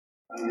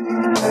Welcome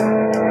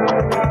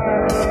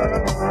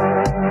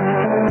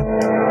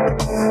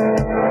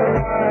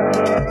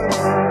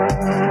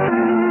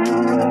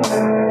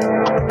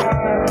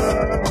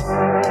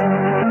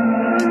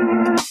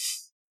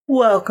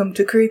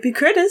to Creepy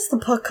Critters,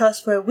 the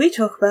podcast where we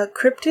talk about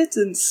cryptids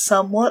in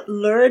somewhat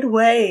lurid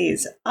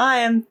ways. I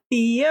am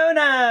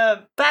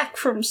Fiona, back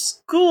from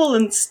school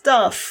and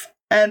stuff,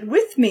 and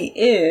with me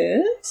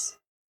is...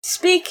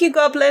 Speak, you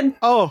goblin!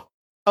 Oh,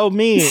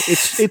 me.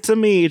 It's a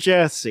me,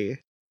 Jesse.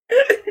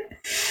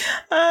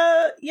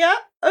 Yeah,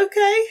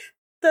 okay.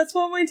 That's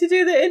one way to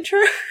do the intro.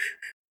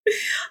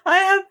 I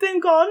have been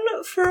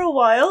gone for a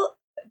while.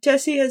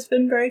 Jesse has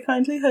been very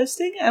kindly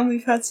hosting, and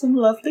we've had some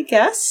lovely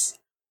guests.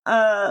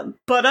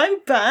 But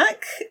I'm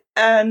back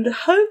and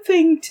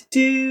hoping to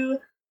do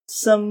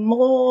some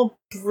more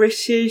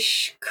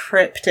British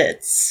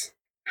cryptids.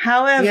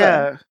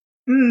 However,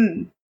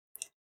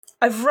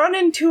 I've run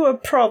into a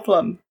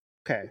problem.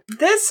 Okay.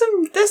 There's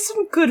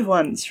some good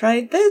ones,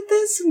 right?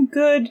 There's some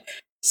good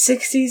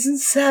 60s and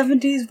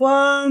 70s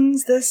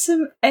ones. There's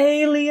some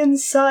alien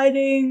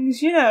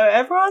sightings. You know,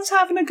 everyone's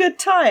having a good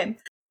time.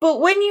 But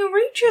when you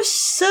reach a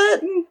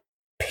certain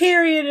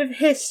period of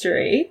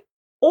history,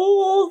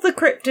 all the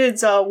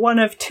cryptids are one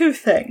of two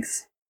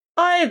things.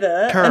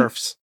 Either...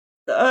 TERFs.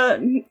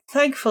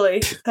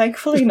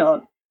 Thankfully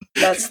not.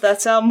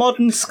 That's our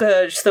modern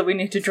scourge that we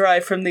need to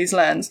drive from these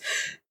lands.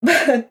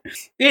 But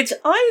it's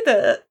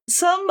either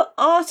some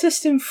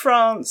artist in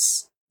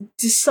France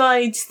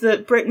decides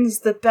that Britain's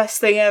the best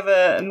thing ever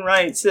and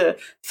writes a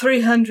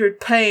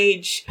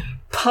 300-page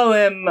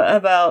poem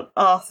about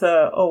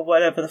Arthur or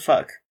whatever the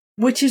fuck.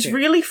 Which is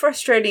really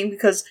frustrating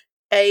because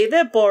A,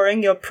 they're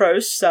boring, your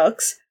prose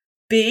sucks.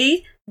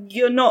 B,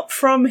 you're not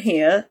from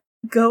here.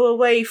 Go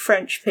away,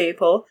 French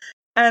people.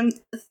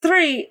 And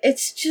 3,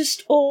 it's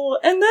just all...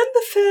 And then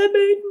the fair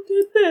maiden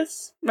did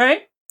this,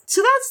 right?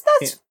 So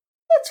that's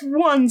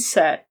one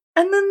set.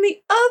 And then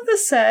the other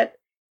set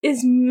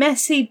is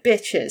messy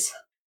bitches.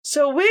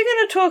 So we're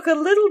going to talk a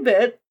little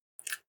bit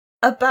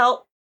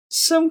about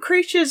some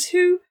creatures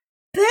who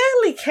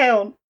barely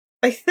count,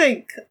 I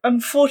think,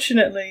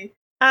 unfortunately,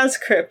 as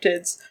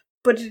cryptids.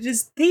 But it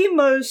is the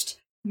most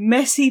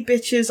messy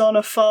bitches on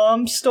a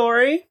farm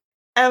story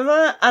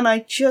ever, and I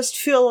just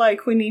feel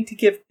like we need to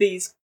give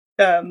these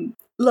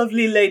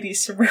lovely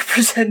ladies some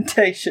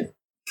representation.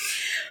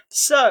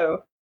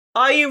 So,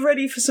 are you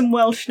ready for some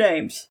Welsh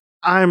names?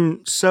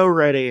 I'm so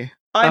ready.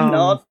 I'm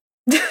not.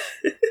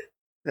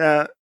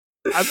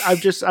 I'm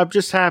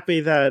just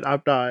happy that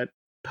I'm not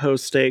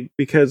hosting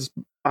because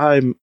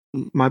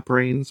my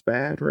brain's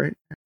bad right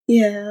now.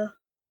 Yeah,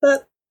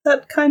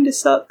 that kind of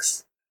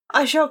sucks.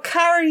 I shall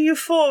carry you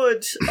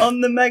forward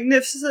on the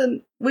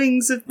magnificent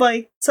wings of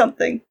my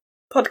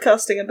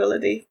podcasting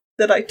ability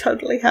that I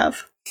totally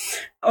have.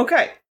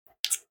 Okay.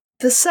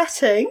 The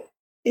setting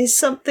is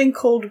something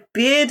called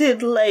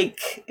Bearded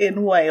Lake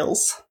in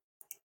Wales.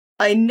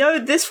 I know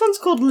this one's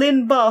called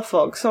Llyn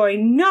Barfog, so I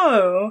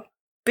know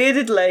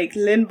Bearded Lake,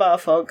 Llyn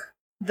Barfog,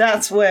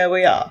 that's where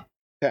we are.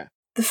 Okay.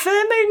 The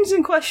fair maidens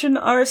in question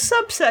are a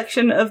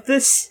subsection of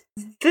this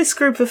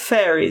group of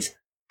fairies.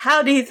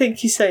 How do you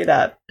think you say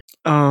that?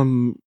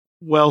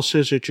 Welsh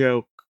is a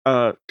joke,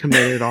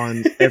 committed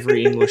on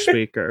every English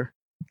speaker.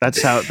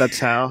 That's how they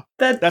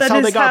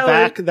got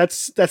back.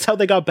 That's how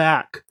they got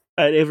back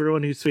at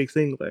everyone who speaks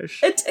English.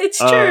 It's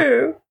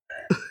true.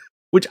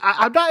 Which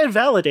I'm not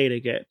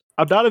invalidating it.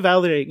 I'm not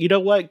invalidating. You know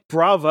what?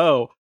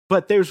 Bravo.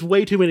 But there's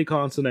way too many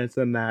consonants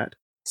in that.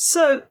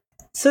 So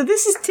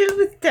this is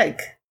Tylwyth Teg,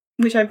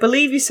 which I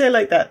believe you say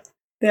like that.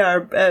 They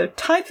are a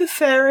type of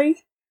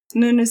fairy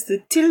known as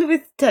the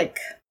Tylwyth Teg.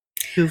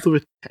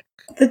 Tylwyth Teg.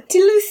 The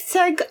Tylwyth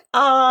Teg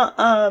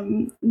are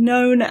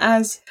known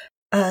as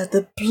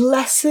the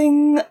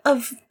blessing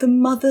of the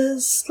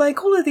mothers.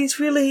 Like all of these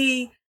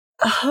really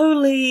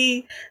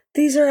holy,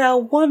 these are our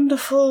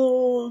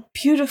wonderful,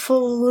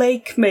 beautiful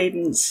lake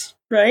maidens,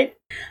 right?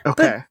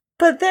 Okay.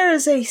 But there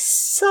is a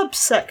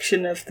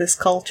subsection of this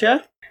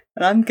culture,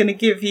 and I'm going to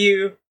give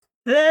you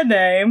their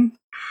name.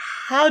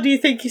 How do you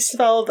think you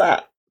spell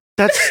that?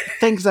 That's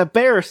things a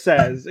bear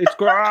says. It's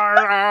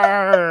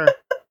grrr.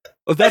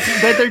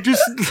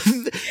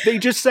 They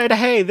just said,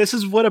 hey, this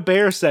is what a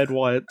bear said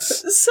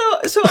once.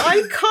 So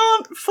I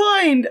can't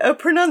find a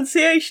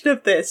pronunciation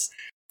of this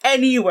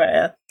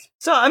anywhere.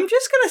 So I'm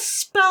just going to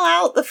spell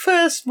out the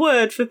first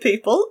word for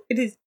people. It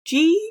is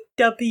Gwragedd.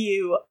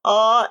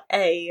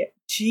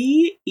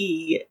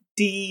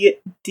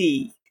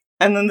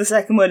 And then the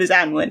second word is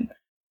Anwyn.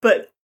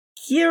 But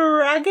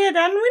Gwragedd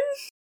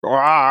Anwyn?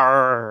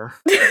 Grrr.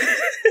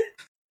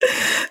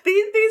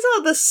 These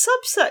are the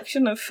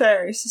subsection of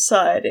fairy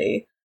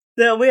society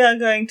that we are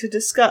going to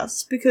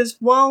discuss, because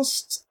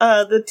whilst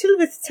the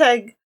Tylwyth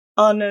Teg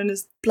are known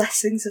as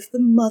blessings of the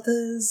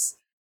mothers,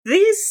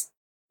 these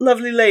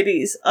lovely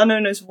ladies are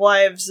known as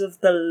wives of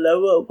the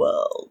lower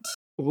world.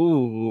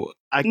 Ooh,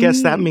 I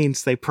guess that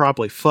means they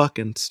probably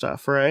fucking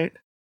stuff, right?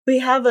 We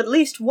have at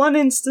least one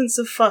instance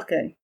of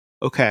fucking.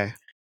 Okay.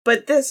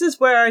 But this is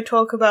where I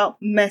talk about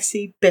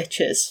messy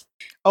bitches.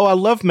 Oh, I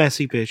love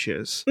messy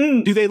bitches.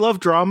 Do they love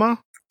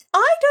drama?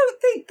 I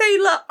don't think they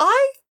love...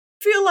 I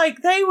feel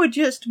like they were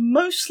just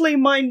mostly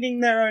minding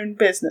their own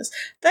business.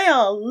 They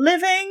are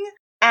living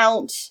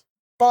out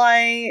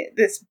by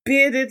this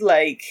bearded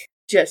lake,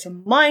 just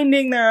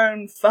minding their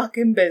own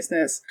fucking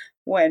business,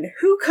 when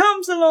who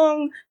comes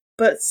along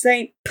but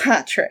St.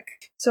 Patrick?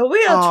 So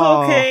we are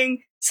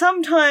talking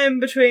sometime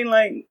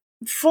between,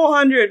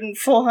 400 and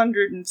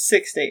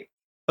 460.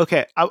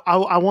 Okay,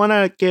 I want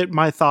to get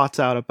my thoughts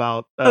out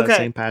about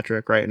St.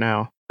 Patrick right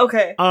now.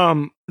 Okay.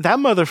 That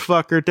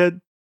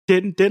motherfucker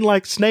didn't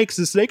like snakes,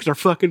 and snakes are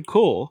fucking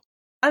cool.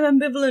 I'm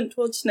ambivalent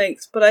towards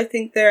snakes, but I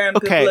think they're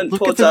ambivalent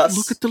towards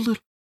us.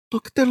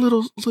 Look at their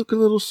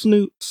little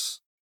snoots.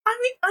 I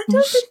mean, I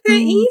don't think they're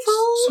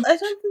evil. I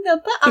don't think they're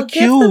bad. I'll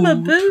give them a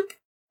boob.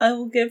 I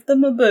will give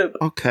them a boob.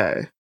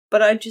 Okay.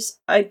 But I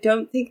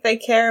don't think they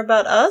care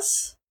about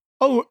us.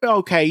 Oh,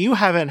 okay. You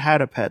haven't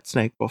had a pet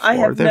snake before. I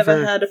have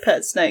never had a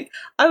pet snake.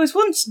 I was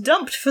once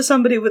dumped for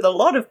somebody with a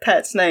lot of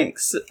pet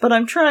snakes, but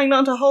I'm trying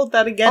not to hold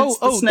that against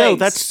the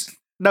snakes.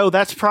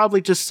 That's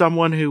probably just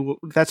someone who's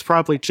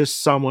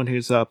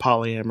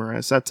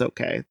polyamorous. That's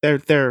okay.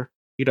 They're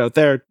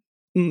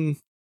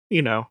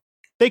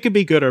they could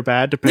be good or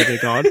bad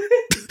depending on.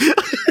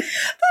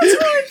 That's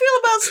how I feel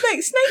about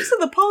snakes. Snakes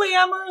are the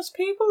polyamorous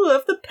people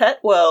of the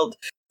pet world.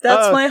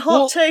 That's my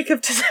hot take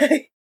of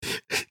today.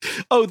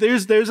 Oh,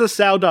 there's a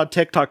sound on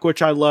TikTok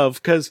which I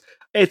love because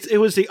it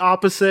was the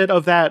opposite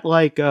of that,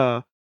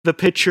 the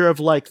picture of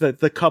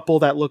the couple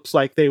that looks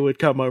like they would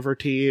come over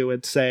to you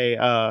and say,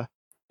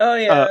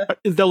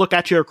 they'll look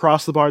at you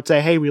across the bar and say,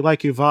 "Hey, we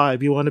like your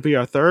vibe. You want to be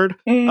our third?"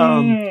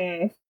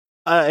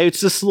 It's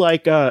just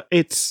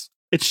it's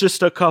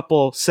just a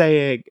couple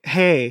saying,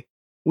 "Hey,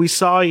 we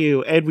saw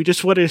you and we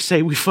just wanted to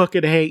say we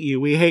fucking hate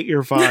you. We hate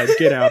your vibe.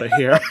 Get out of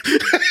here."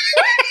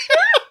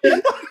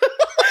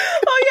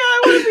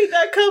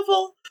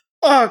 Couple.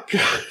 Oh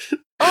god.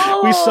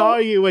 Oh. We saw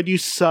you and you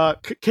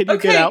suck. Can you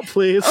get out,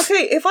 please?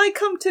 Okay, if I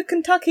come to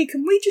Kentucky,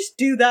 can we just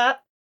do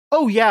that?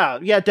 Oh yeah,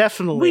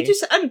 definitely. We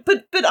just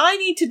but I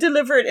need to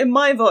deliver it in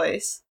my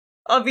voice,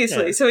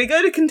 obviously. Yeah. So we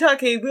go to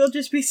Kentucky, we'll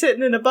just be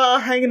sitting in a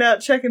bar, hanging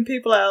out, checking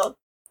people out,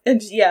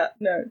 and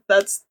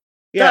that's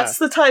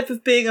the type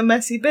of being a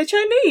messy bitch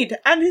I need,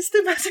 and is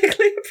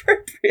thematically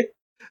appropriate.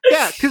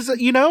 Yeah, because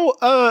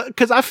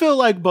I feel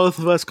like both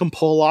of us can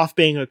pull off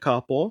being a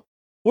couple.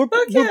 We're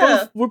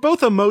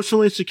both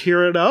emotionally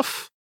secure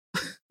enough.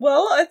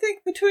 Well, I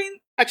think between...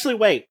 Actually,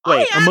 wait.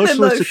 I am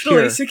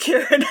emotionally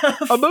secure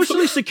enough.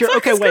 Emotionally secure?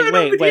 Okay, wait.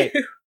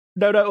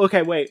 No,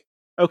 okay, wait.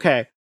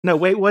 Okay. No,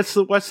 wait, what's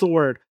the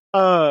word?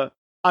 I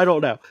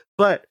don't know.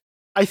 But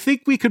I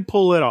think we could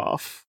pull it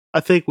off. I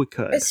think we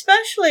could.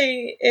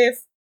 Especially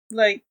if,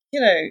 you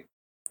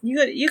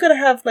gotta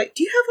have, do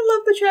you have a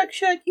lumberjack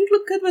shirt? You'd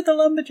look good with a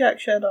lumberjack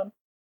shirt on.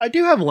 I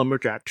do have a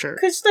lumberjack shirt.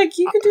 Because,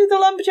 you could do the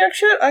lumberjack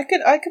shirt. I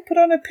could put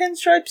on a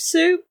pinstripe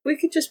suit. We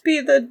could just be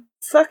the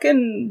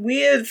fucking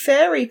weird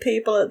fairy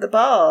people at the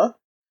bar.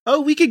 Oh,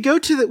 we can go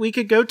to the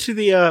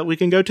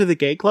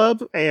gay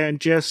club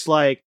and just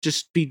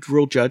be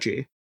real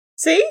judgy.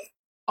 See?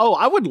 Oh,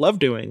 I would love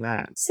doing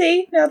that.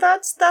 See? Now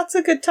that's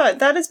a good time.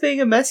 That is being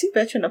a messy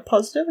bitch in a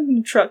positive and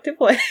constructive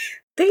way.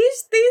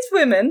 These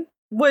women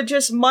were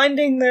just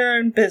minding their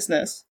own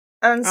business.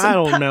 And I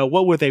don't know.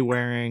 What were they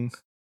wearing?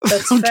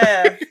 That's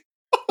fair.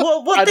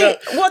 Well, what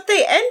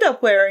they end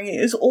up wearing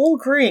is all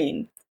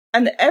green,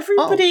 and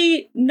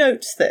everybody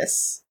notes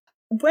this.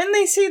 When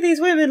they see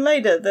these women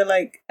later, they're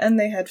like, and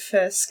they had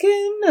fair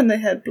skin, and they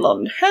had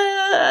blonde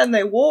hair, and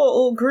they wore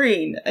all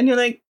green, and you're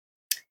like,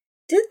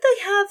 did they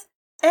have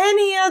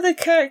any other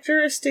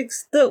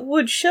characteristics that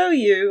would show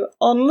you,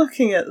 on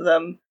looking at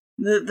them,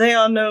 that they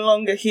are no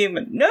longer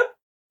human? Nope.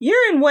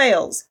 You're in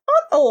Wales.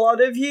 Aren't a lot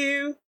of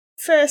you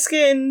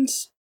fair-skinned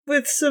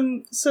with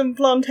some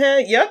blonde hair?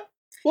 Yep.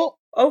 Well,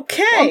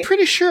 okay. I'm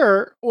pretty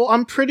sure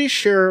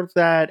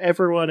that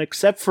everyone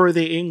except for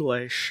the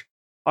English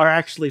are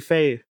actually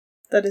Fae.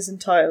 That is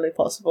entirely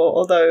possible.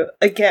 Although,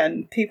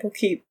 again, people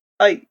keep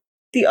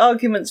the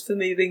arguments for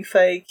me being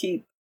Fae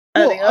keep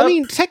adding up. I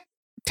mean,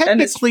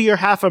 technically you're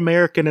half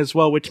American as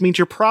well, which means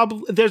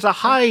there's a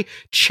high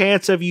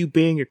chance of you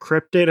being a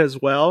cryptid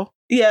as well.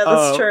 Yeah,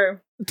 that's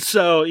true.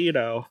 So,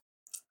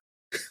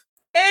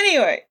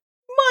 Anyway,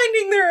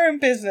 minding their own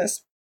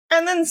business.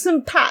 And then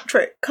St.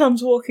 Patrick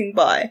comes walking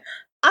by.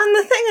 And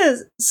the thing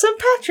is, St.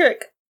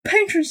 Patrick,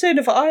 patron saint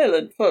of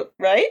Ireland,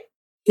 right?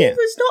 He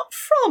was not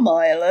from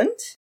Ireland.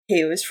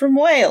 He was from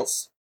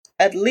Wales.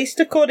 At least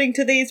according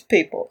to these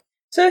people.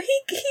 So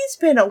he's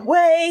been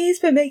away,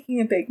 he's been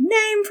making a big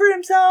name for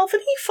himself,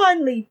 and he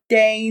finally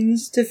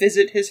deigns to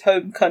visit his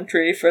home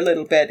country for a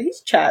little bit.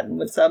 He's chatting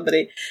with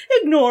somebody,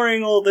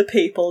 ignoring all the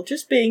people,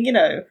 just being,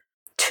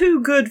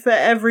 too good for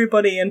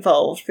everybody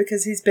involved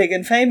because he's big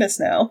and famous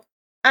now.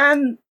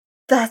 And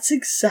that's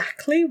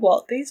exactly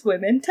what these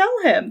women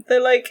tell him.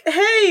 They're like,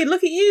 hey,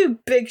 look at you,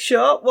 big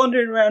shot,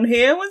 wandering around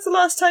here. When's the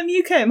last time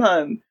you came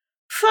home?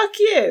 Fuck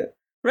you.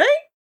 Right?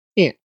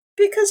 Yeah.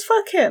 Because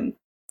fuck him.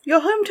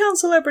 Your hometown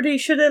celebrity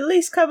should at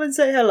least come and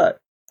say hello,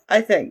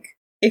 I think,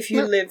 if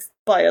you live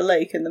by a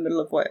lake in the middle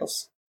of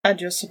Wales,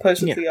 and you're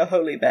supposedly a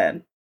holy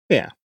man.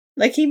 Yeah.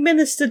 Like, he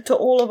ministered to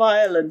all of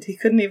Ireland. He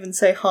couldn't even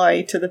say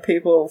hi to the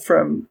people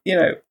from,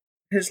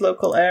 his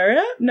local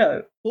area?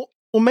 No.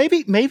 Well,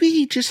 maybe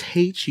he just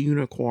hates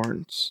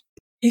unicorns.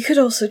 He could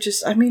also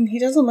he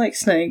doesn't like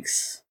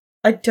snakes.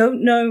 I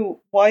don't know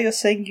why you're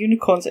saying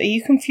unicorns. Are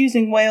you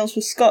confusing Wales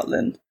with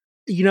Scotland?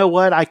 You know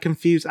what? I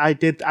did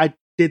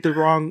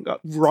the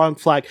wrong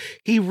flag.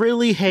 He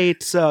really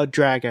hates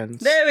dragons.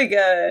 There we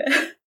go.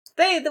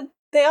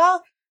 They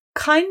are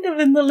kind of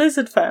in the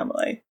lizard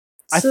family.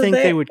 I think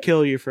they would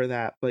kill you for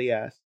that, but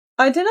yes.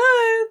 I don't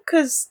know,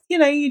 because,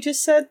 you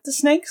just said the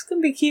snakes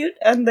can be cute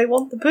and they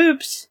want the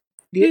boobs.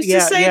 Who's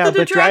to say that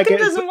a dragon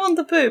doesn't want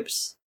the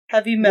boobs?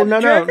 Have you met a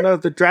dragon? No,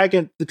 the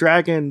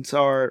dragons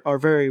are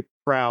very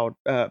proud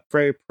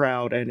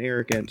and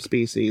arrogant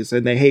species,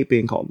 and they hate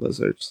being called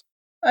lizards.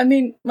 I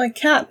mean, my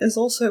cat is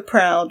also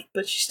proud,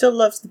 but she still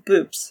loves the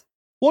boobs.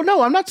 Well,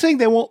 no, I'm not saying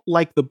they won't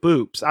like the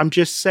boobs. I'm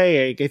just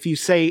saying, if you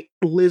say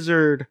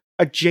lizard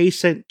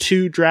adjacent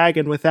to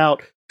dragon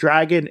without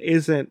dragon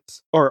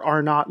isn't or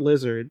are not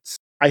lizards,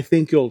 I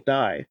think you'll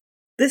die.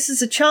 This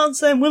is a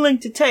chance I'm willing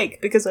to take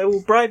because I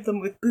will bribe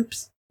them with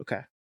boobs.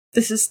 Okay.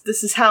 This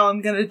is how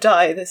I'm gonna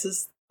die.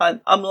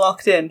 I'm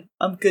locked in.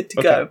 I'm good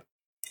to go.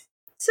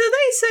 So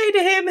they say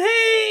to him,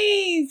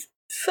 "Hey,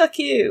 fuck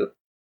you,"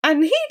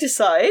 and he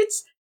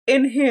decides,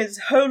 in his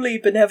holy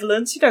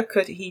benevolence,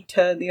 could he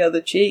turn the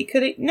other cheek?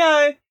 Could he?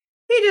 No.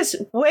 He just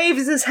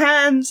waves his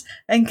hands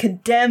and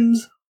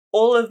condemns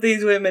all of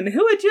these women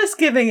who are just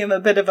giving him a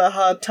bit of a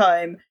hard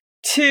time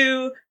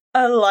to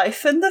a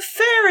life in the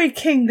fairy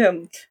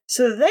kingdom.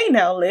 So they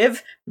now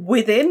live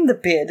within the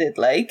bearded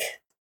lake,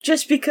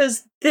 just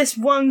because this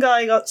one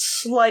guy got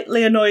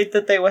slightly annoyed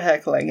that they were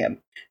heckling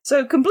him.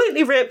 So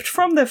completely ripped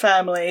from their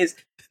families,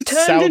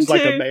 turned Sounds into...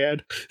 like a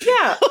man.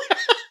 Yeah,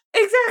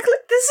 exactly.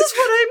 This is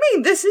what I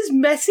mean. This is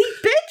messy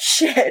bitch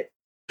shit.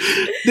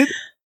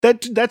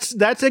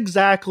 That's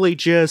exactly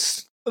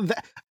just...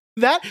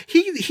 That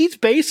he's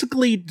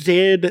basically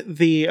did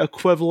the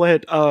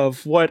equivalent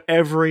of what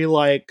every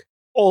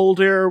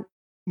older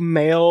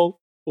male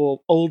or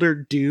older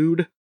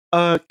dude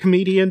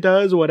comedian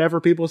does.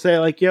 Whatever people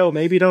say, yo,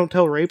 maybe don't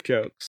tell rape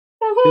jokes.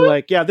 Be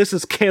like, yeah, this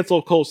is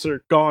cancel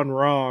culture gone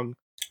wrong.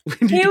 We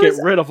need to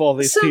get rid of all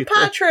these people.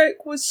 So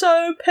Patrick was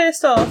so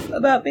pissed off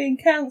about being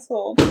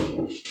cancelled.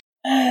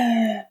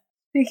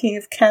 Speaking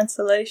of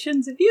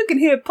cancellations, if you can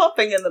hear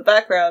popping in the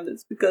background,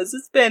 it's because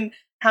it's been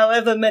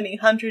however many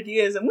 100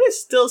 years, and we're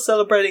still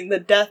celebrating the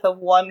death of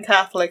one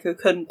Catholic who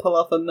couldn't pull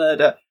off a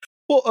murder.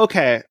 Well,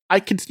 okay,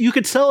 you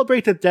could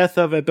celebrate the death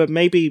of it, but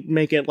maybe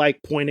make it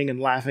like pointing and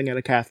laughing at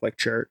a Catholic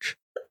church.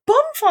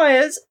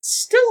 Bonfires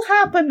still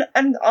happen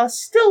and are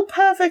still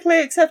perfectly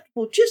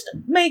acceptable. Just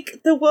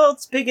make the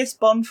world's biggest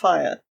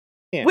bonfire.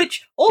 Yeah.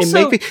 Which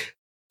also,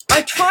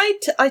 I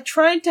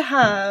tried to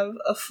have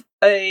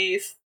a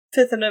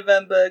 5th of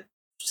November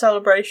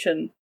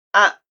celebration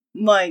at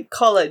my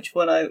college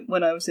when I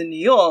was in New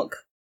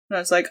York, and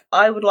I was like,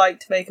 I would like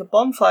to make a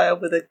bonfire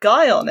with a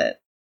guy on it,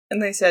 and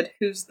they said,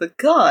 "Who's the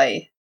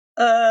guy?"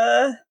 Who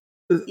are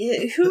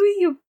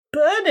you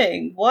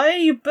burning? Why are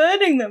you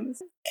burning them?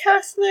 It's a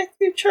Catholic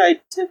who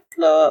tried to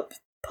blow up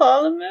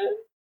Parliament.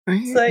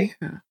 It's like,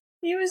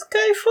 he was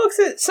Guy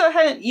Fawkes. So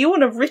you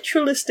want to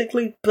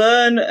ritualistically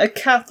burn a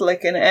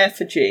Catholic in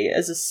effigy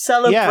as a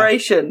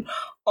celebration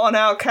on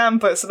our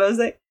campus? And I was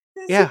like,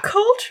 it's a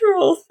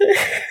cultural thing.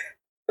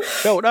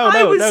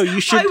 No. You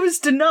should. I was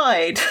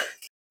denied.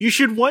 You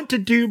should want to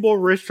do more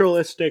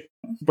ritualistic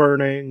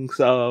burnings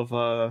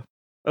of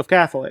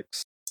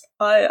Catholics.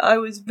 I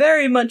was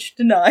very much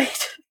denied.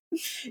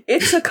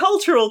 It's a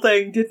cultural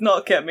thing. Did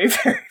not get me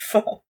very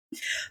far.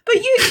 But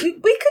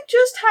we could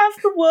just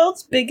have the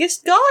world's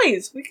biggest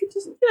guys. We could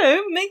just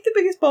make the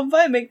biggest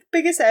bonfire, make the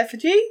biggest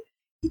effigy.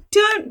 You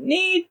don't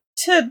need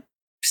to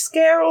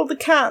scare all the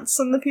cats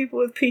and the people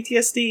with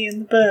PTSD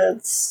and the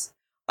birds.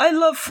 I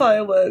love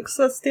fireworks,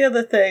 that's the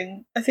other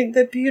thing. I think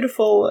they're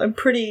beautiful and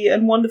pretty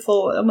and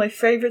wonderful, and my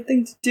favourite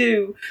thing to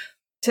do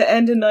to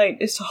end a night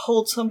is to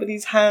hold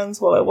somebody's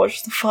hands while I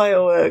watch the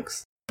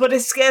fireworks. But it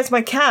scares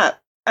my cat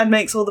and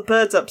makes all the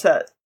birds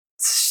upset.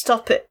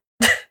 Stop it.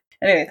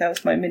 Anyway, that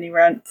was my mini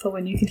rant for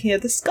when you can hear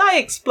the sky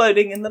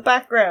exploding in the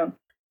background.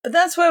 But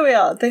that's where we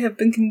are. They have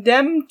been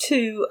condemned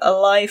to a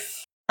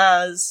life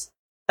as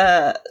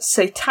a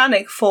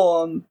satanic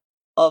form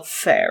of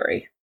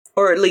fairy.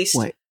 Or at least...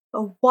 Wait.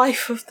 A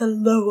wife of the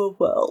lower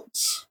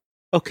worlds.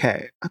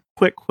 Okay, a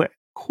quick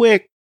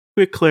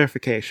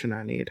clarification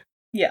I need.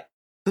 Yeah.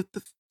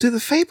 Do the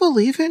Fae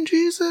believe in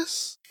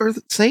Jesus? Or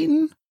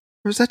Satan?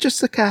 Or is that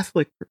just a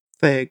Catholic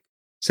thing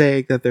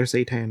saying that they're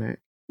satanic?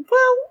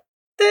 Well,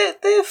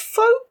 their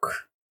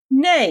folk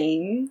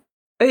name...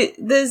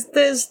 There's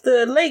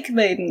the Lake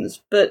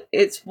Maidens, but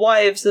it's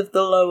wives of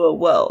the lower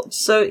world.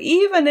 So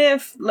even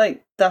if,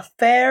 the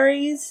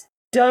fairies...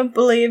 don't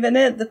believe in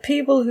it, the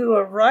people who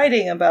are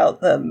writing about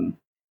them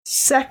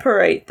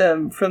separate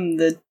them from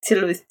the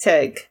Tilwyth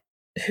Teg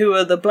who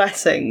are the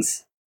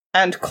blessings,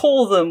 and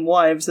call them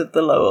wives of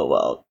the lower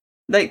world.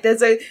 Like,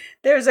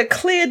 there's a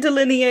clear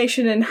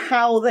delineation in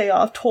how they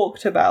are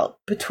talked about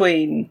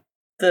between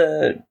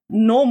the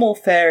normal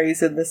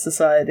fairies in the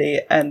society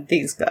and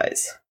these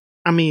guys.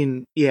 I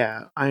mean,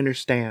 yeah, I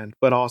understand,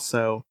 but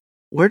also,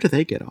 where do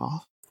they get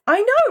off? I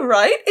know,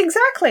 right?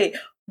 Exactly.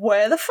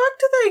 Where the fuck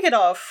do they get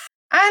off?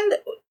 And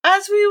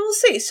as we will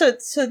see,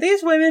 so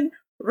these women,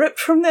 ripped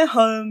from their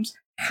homes,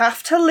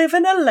 have to live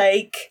in a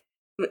lake,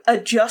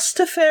 adjust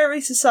to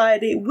fairy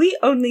society. We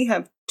only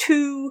have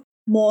 2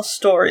 more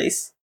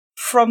stories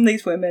from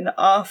these women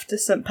after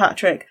St.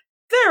 Patrick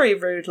very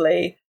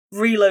rudely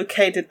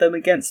relocated them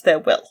against their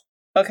will.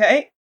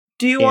 Okay?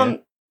 Do you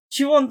want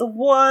the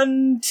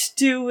one to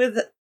do with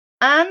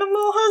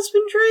animal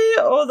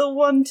husbandry or the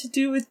one to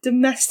do with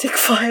domestic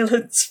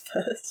violence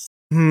first?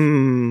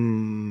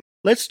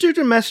 Let's do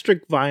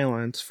domestic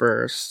violence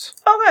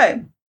first.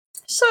 Okay.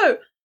 So,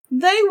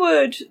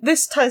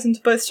 this ties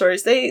into both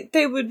stories, they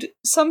would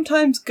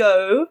sometimes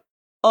go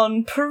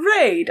on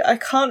parade. I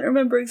can't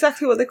remember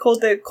exactly what they're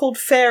called. They're called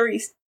fairy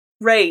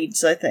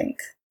raids, I think,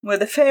 where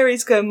the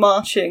fairies go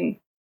marching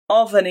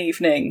of an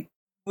evening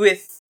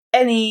with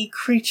any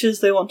creatures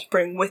they want to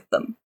bring with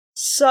them.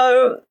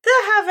 So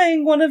they're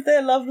having one of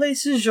their lovely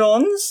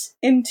sojourns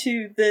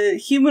into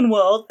the human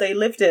world they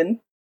lived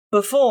in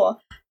before,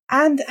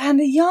 and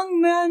a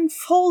young man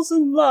falls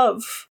in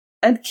love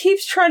and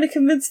keeps trying to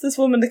convince this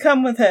woman to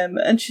come with him,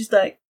 and she's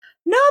like,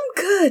 "No,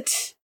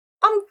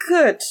 I'm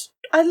good.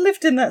 I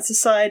lived in that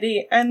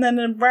society, and then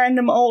a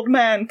random old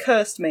man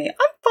cursed me.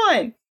 I'm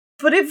fine."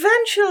 But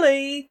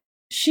eventually,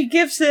 she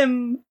gives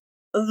him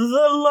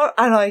and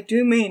I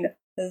do mean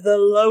the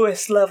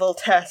lowest level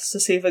test to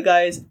see if a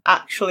guy is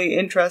actually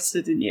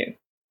interested in you.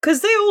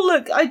 Because they all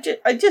look, I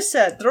just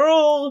said, they're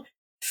all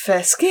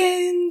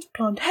fair-skinned,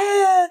 blonde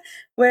hair,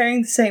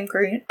 wearing the same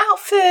green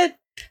outfit.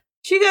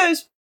 She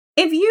goes,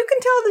 "If you can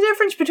tell the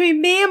difference between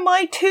me and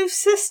my 2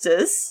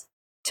 sisters,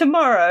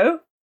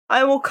 tomorrow,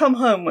 I will come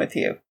home with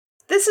you."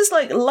 This is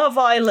like Love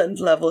Island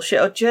level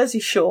shit, or Jersey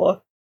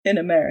Shore in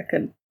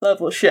American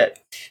level shit.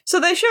 So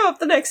they show up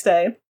the next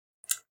day,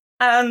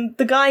 and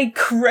the guy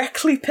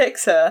correctly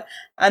picks her,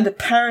 and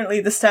apparently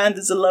the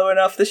standards are low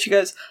enough that she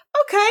goes,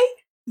 "Okay,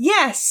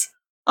 yes,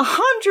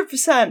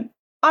 100%,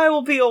 I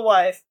will be your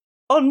wife.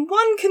 On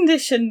one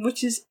condition,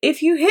 which is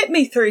if you hit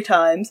me 3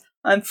 times,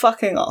 I'm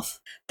fucking off."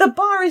 The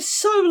bar is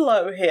so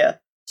low here.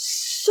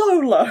 So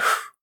low.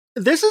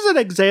 This is an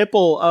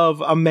example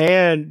of a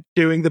man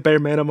doing the bare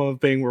minimum of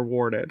being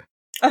rewarded.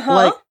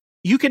 Like,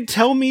 you can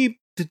tell me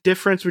the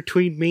difference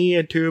between me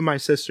and 2 of my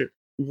sisters.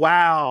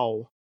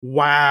 Wow.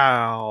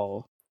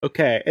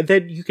 Okay, and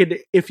then you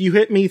could, if you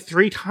hit me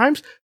 3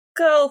 times...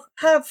 Girl,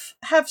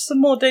 have some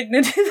more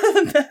dignity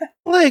than that.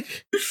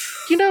 Like,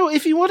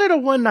 if you wanted a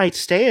one-night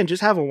stand,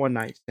 just have a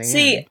one-night stand.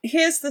 See,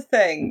 here's the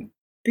thing.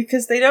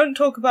 Because they don't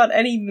talk about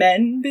any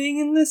men being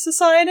in this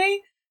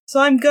society, so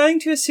I'm going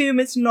to assume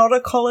it's not a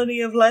colony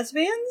of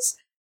lesbians,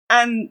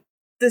 and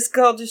this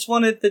girl just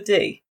wanted the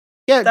D.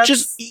 Yeah,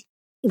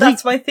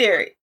 that's my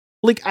theory.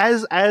 Like,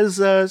 as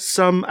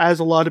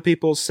a lot of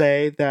people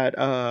say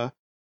that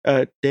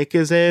dick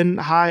is in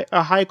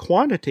a high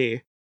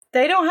quantity.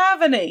 They don't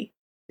have any.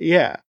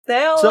 Yeah,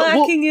 they are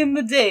lacking in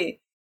the D.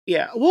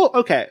 Yeah, well,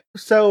 okay.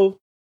 So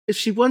if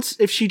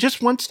she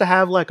just wants to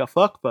have like a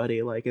fuck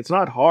buddy, like, it's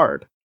not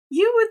hard.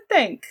 You would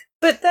think,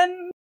 but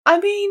then, I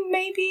mean,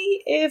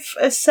 maybe if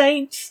a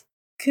saint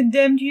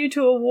condemned you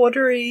to a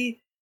watery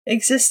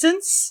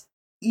existence,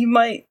 you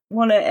might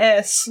want to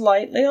err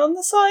slightly on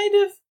the side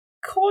of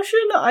caution.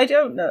 I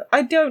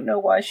don't know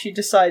why she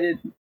decided.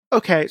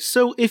 Okay,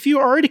 so if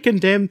you're already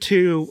condemned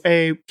to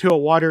a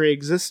watery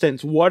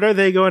existence, what are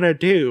they going to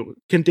do?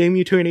 Condemn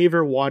you to an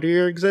even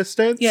waterier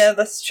existence? Yeah,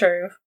 that's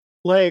true.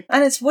 Like,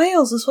 and it's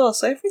Wales as well,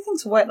 so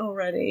everything's wet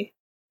already.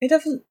 It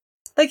doesn't.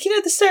 Like,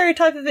 the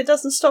stereotype of it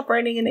doesn't stop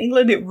raining in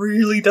England, it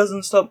really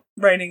doesn't stop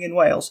raining in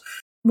Wales.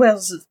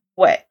 Wales is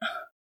wet.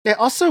 Yeah,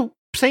 also,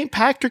 St.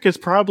 Patrick is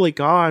probably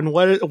gone.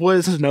 What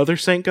is another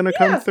saint gonna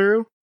come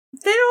through?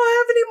 They don't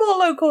have any more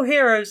local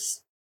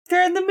heroes.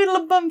 They're in the middle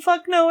of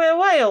bumfuck nowhere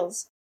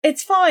Wales.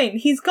 It's fine,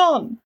 he's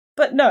gone.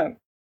 But no.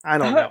 I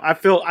don't know. I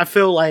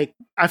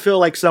feel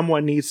like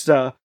someone needs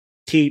to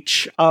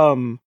teach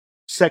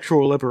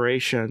sexual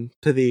liberation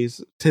to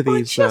these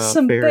just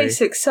some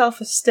basic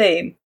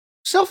self-esteem.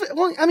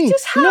 Well, I mean,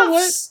 just you know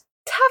what?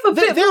 Have a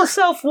bit more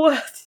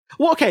self-worth.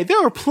 Well, okay,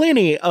 there are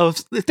plenty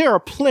of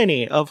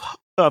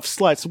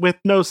sluts with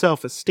no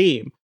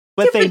self-esteem,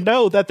 but they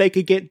know that they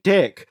could get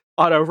dick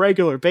on a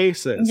regular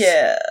basis.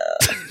 Yeah.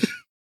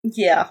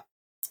 Yeah.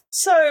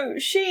 So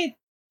she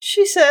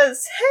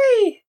says,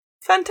 "Hey,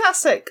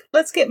 fantastic,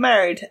 let's get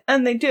married."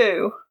 And they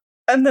do.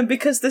 And then,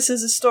 because this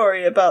is a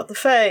story about the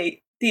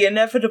Fae, the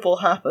inevitable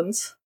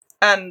happens,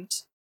 and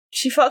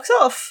she fucks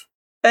off.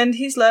 And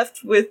he's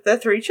left with their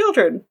 3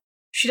 children.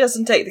 She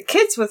doesn't take the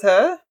kids with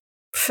her.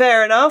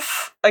 Fair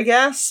enough, I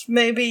guess.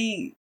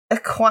 Maybe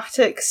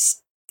aquatic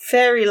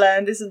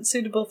fairyland isn't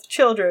suitable for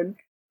children.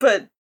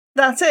 But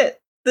that's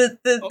it.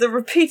 the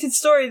repeated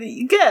story that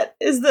you get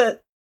is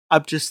that...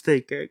 I'm just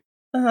thinking,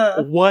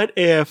 what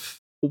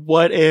if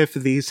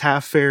these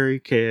half-fairy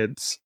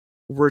kids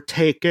were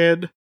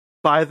taken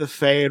by the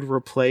Fae and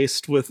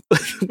replaced with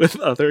with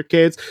other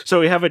kids? So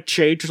we have a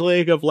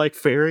changeling of, like,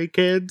 fairy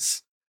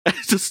kids. And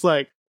it's just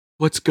like,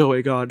 what's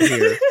going on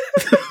here?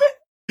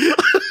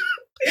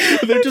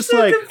 They're just so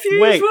like,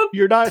 wait,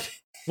 you're not...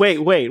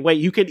 Wait,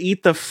 you can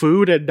eat the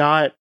food and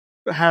not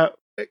have...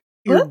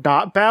 You're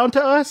not bound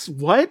to us?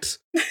 What?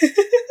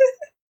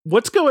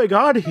 What's going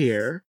on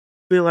here?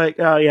 Be like,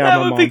 oh yeah, that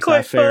my mom's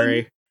half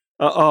fairy.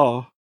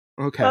 Oh,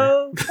 okay.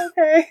 Oh,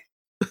 okay.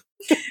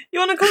 You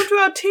want to come to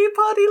our tea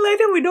party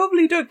later? We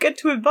normally don't get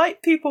to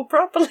invite people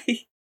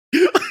properly.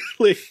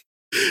 Like,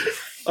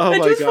 I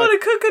just want to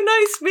cook a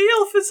nice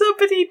meal for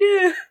somebody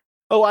new.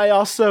 Oh, I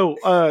also,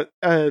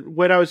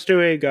 when I was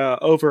doing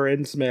Over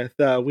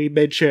Innsmouth, we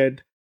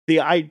mentioned the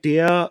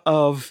idea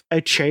of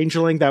a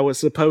changeling that was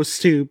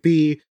supposed to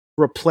be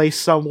replace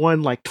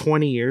someone like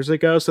 20 years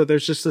ago. So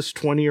there's just this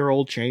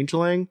 20-year-old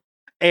changeling,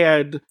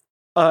 and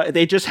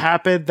they just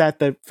happened that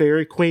the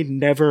fairy queen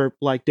never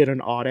like did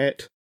an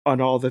audit on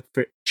all the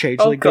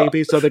changeling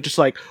babies. So they're just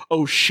like,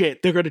 oh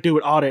shit, they're gonna do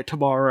an audit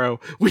tomorrow.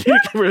 We need to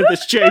get rid of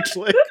this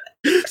changeling.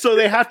 So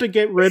they have to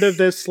get rid of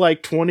this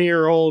like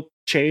 20-year-old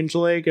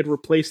changeling and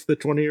replace the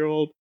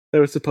 20-year-old that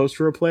was supposed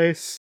to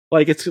replace.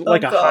 Like it's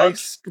like a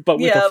heist, but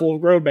with a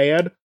full-grown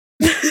man.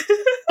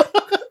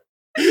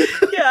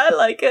 Yeah, I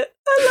like it.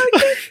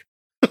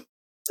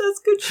 That's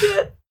good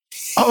shit.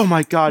 Oh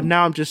my god,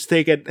 now I'm just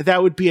thinking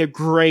that would be a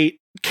great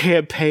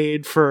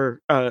campaign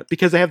for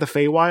because they have the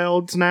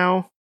Feywilds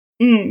now.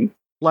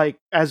 Like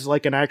as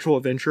like an actual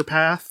adventure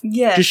path.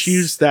 Yes. Just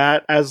use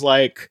that as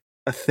like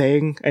a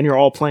thing, and you're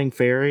all playing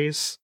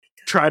fairies.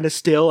 Trying to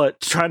steal a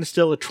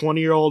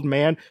 20-year-old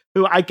man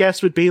who I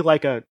guess would be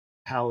like a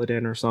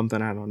paladin or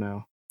something, I don't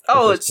know.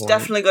 Oh, it's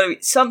definitely gonna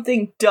be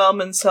something dumb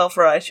and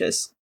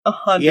self-righteous.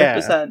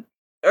 100%.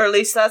 Or at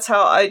least that's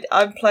how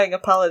I'm playing a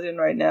paladin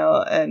right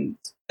now, and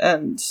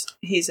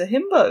he's a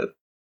himbo.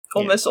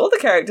 Almost all the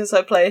characters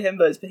I play are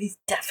himbos, but he's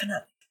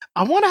definitely...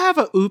 I want to have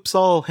a oops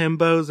all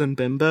himbos and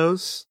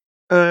bimbos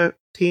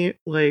team,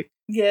 like...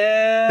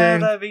 Yeah,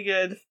 thing. That'd be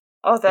good.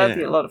 Oh, that'd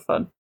be a lot of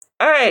fun.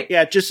 Alright.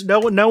 Yeah, just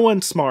no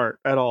one's smart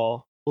at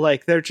all.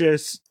 Like, they're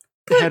just...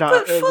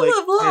 But full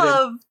of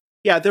love!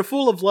 Yeah, they're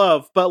full of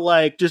love, but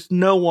like, just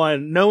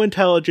no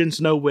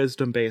intelligence, no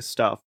wisdom-based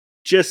stuff.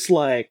 Just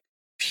like...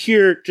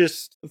 pure,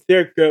 just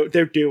they're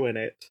doing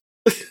it.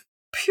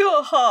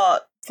 Pure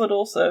heart, but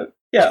also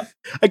yeah.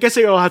 I guess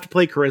they all have to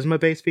play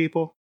charisma-based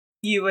people.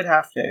 You would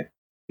have to.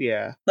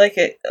 Yeah. Like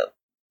it.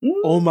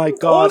 Oh my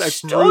god!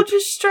 Or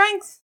just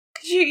strength,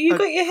 because you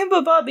got your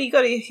himbo bar, but you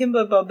got your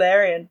himbo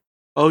barbarian.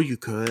 Oh, you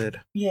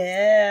could.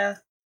 Yeah,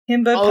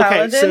 himbo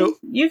paladin. So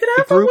you could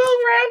have a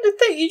well-rounded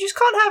thing. You just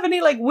can't have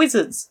any like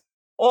wizards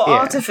or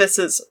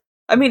artificers.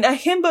 I mean, a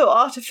himbo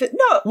artificer.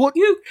 No, what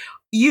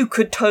you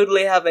could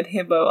totally have a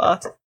himbo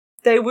artificer.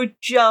 They would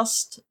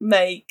just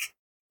make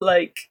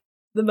like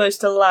the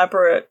most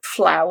elaborate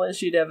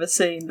flowers you'd ever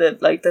seen.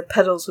 That like the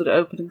petals would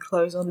open and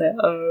close on their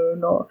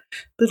own, or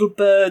little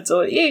birds,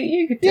 or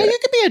you could. You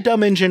could be a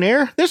dumb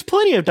engineer. There's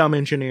plenty of dumb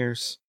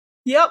engineers.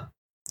 Yep.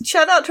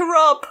 Shout out to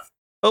Rob.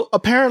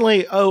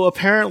 Apparently,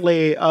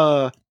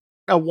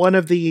 one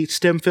of the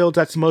STEM fields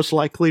that's most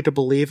likely to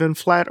believe in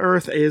flat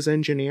Earth is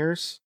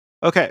engineers.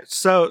 Okay,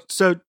 so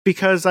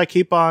because I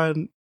keep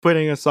on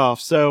putting us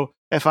off, so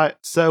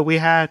we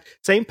had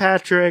St.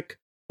 Patrick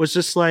was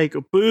just like,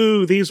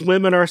 boo, these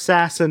women are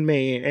sassing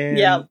me,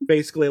 and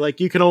basically like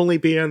you can only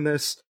be in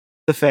the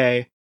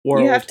Fae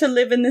world. You have to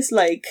live in this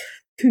lake.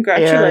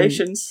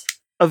 Congratulations.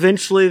 And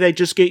eventually, they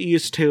just get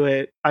used to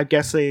it. I'm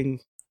guessing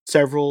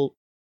several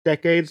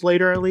decades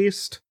later, at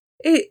least.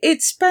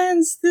 It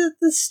spans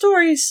the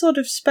stories sort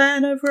of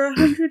span over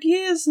 100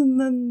 years and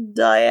then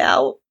die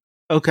out.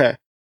 Okay,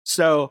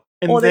 so.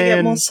 Or they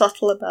get more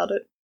subtle about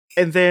it.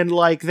 And then,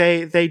 like,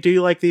 they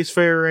do, like, these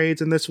fair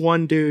raids, and this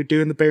one dude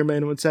doing the bare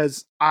minimum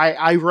says,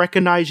 I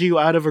recognize you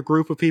out of a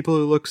group of people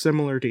who look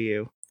similar to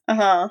you.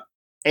 Uh-huh.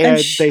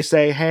 And they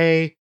say,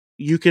 hey,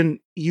 you can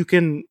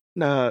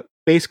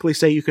basically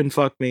say you can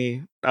fuck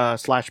me,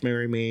 /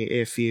 marry me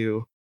if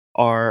you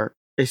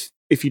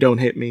don't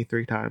hit me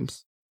 3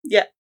 times.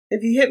 Yeah.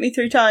 If you hit me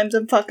 3 times,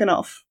 I'm fucking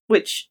off.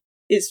 Which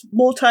is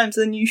more times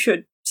than you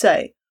should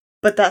say.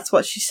 But that's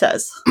what she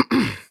says.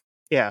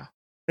 Yeah.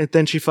 And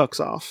then she fucks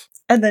off.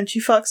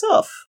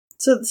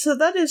 So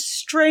that is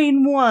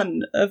strain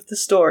 1 of the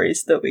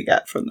stories that we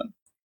get from them.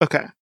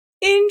 Okay.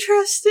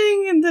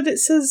 Interesting in that it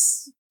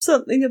says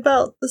something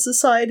about the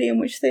society in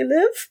which they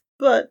live,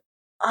 but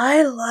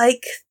I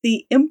like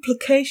the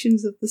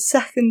implications of the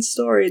second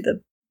story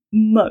the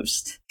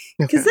most.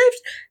 Because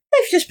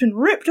they've just been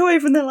ripped away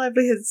from their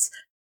livelihoods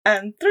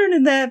and thrown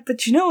in there,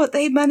 but you know what?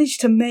 They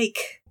managed to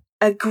make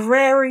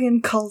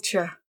agrarian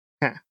culture.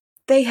 Huh.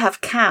 They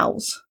have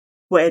cows.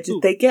 Where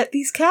did they get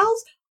these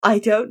cows? I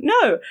don't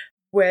know.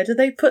 Where do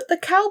they put the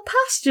cow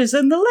pastures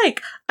in the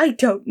lake? I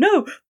don't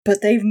know.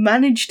 But they've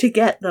managed to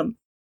get them.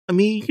 I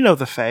mean, you know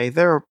the Fae.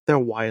 They're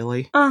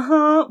wily.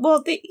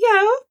 Well,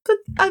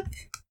 but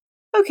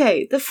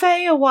okay, the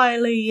Fae are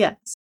wily,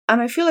 yes.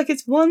 And I feel like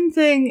it's one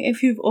thing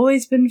if you've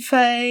always been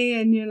Fae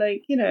and you're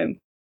like,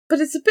 but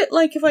it's a bit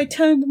like if I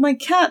turned my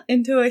cat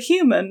into a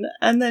human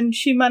and then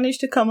she managed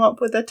to come up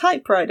with a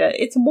typewriter.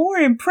 It's more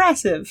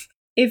impressive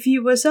if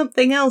you were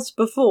something else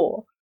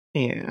before.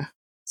 Yeah.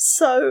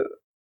 So,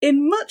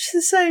 in much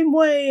the same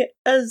way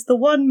as the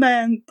one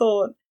man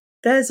thought,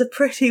 there's a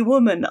pretty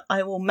woman,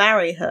 I will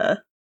marry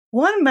her,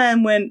 one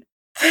man went,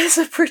 there's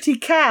a pretty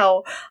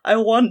cow, I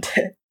want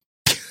it.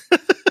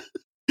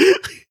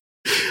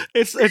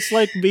 It's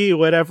like me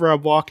whenever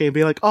I'm walking and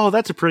be like, oh,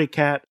 that's a pretty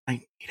cat. I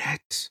need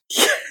it.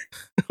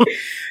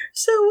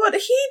 So what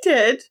he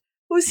did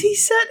was he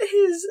set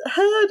his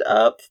herd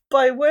up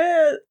by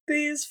where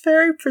these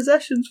fairy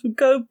processions would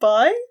go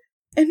by,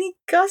 and he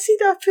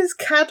gussied up his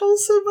cattle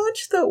so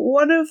much that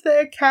one of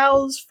their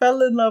cows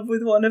fell in love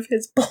with one of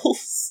his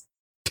bulls.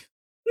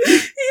 He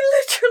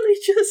literally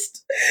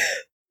just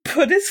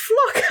put his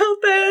flock out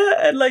there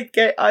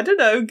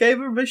and, gave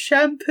him a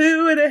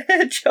shampoo and a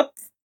hair job.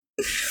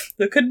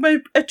 Look at my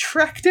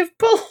attractive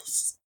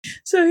bulls.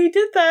 So he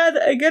did that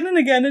again and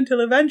again until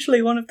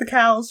eventually one of the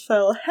cows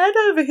fell head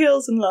over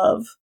heels in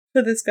love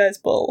for this guy's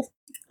bull.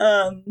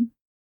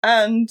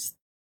 And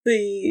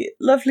the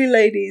lovely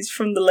ladies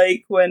from the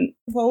lake went,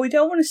 well, we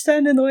don't want to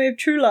stand in the way of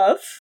true love.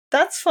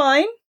 That's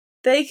fine.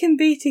 They can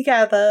be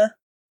together,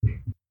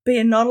 but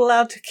you're not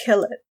allowed to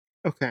kill it.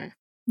 Okay.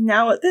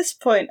 Now at this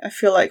point, I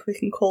feel like we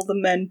can call the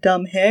men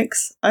dumb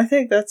hicks. I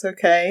think that's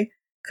okay,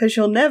 because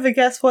you'll never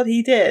guess what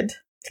he did.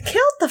 He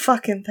killed the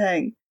fucking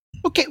thing.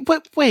 Okay,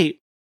 but wait.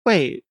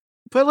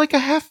 But like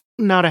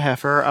not a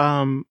heifer,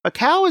 a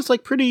cow is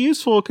like pretty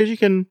useful because you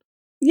can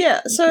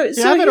so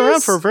have it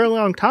around for a very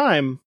long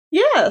time.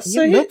 Yeah,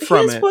 so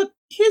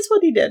here's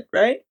what he did,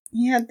 right?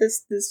 He had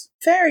this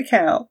fairy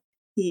cow.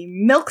 He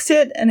milked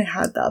it and it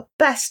had the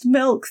best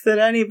milk that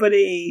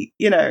anybody,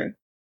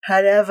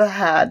 had ever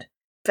had.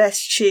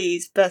 Best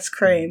cheese, best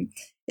cream.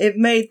 It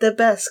made the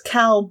best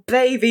cow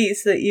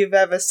babies that you've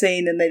ever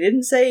seen, and they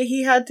didn't say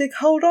he had to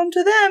hold on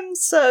to them,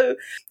 so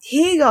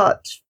he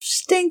got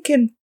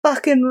stinking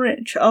fucking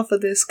rich off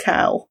of this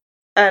cow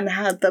and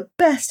had the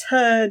best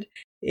herd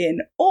in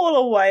all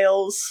of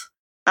Wales.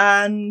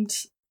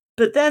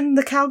 But then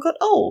the cow got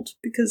old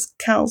because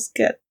cows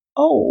get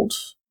old.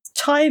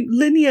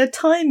 Linear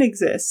time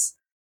exists.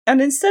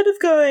 And instead of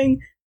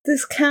going,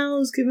 this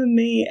cow's given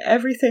me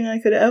everything I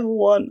could ever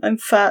want, I'm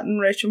fat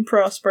and rich and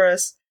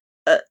prosperous,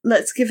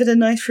 let's give it a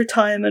nice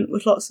retirement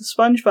with lots of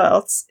sponge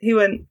baths, he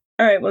went,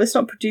 alright, well, it's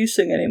not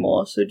producing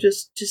anymore, so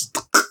just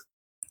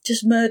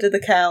murder the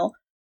cow.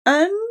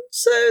 And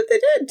so they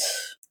did.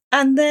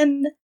 And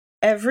then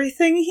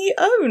everything he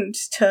owned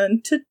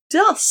turned to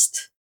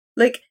dust.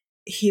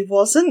 He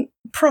wasn't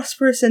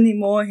prosperous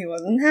anymore, he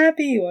wasn't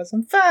happy, he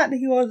wasn't fat,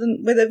 he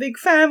wasn't with a big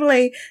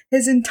family.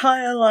 His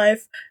entire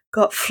life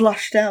got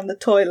flushed down the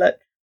toilet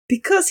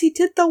because he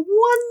did the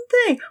one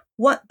thing.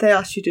 What they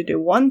asked you to do,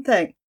 one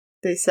thing.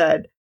 They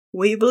said,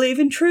 we believe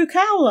in true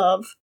cow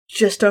love,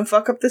 just don't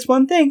fuck up this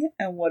one thing.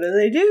 And what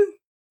do?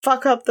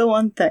 Fuck up the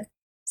one thing.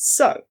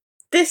 So,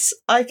 this,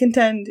 I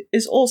contend,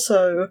 is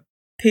also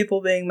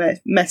people being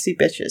messy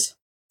bitches.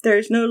 There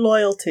is no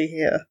loyalty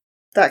here.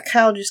 That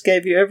cow just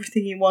gave you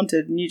everything you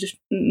wanted, and you just,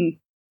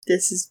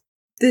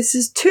 this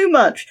is too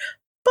much.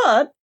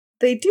 But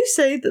they do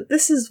say that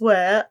this is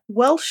where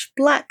Welsh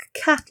black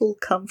cattle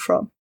come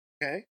from.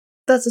 Okay.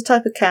 That's a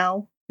type of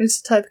cow. It's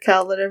a type of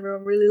cow that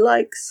everyone really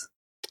likes.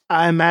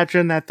 I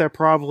imagine that they're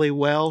probably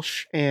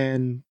Welsh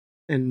and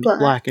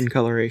black in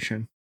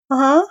coloration.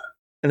 Uh-huh.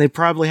 And they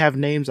probably have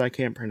names I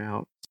can't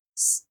pronounce.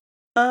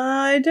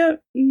 I don't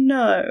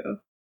know.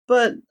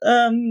 But,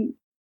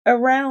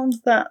 around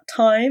that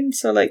time,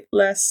 so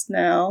less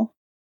now,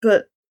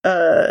 but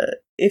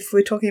if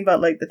we're talking about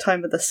the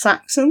time of the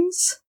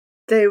Saxons,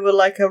 they were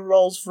like a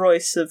Rolls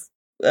Royce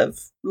of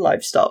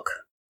livestock.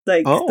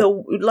 Like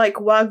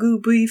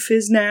Wagyu beef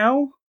is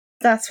now.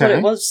 That's what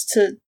it was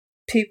to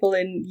people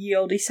in ye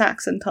olde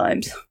Saxon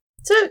times.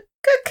 So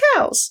good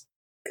cows,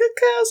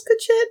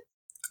 good shit.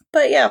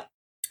 But yeah,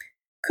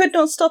 could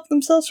not stop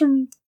themselves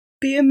from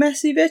being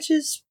messy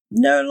bitches.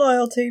 No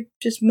loyalty,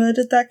 just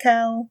murdered that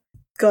cow.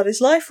 Got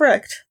his life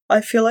wrecked. I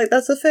feel like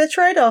that's a fair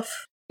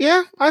trade-off.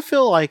 Yeah, I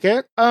feel like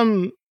it.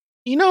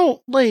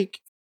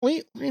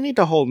 We need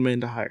to hold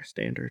men to higher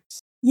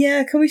standards.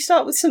 Yeah, can we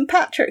start with St.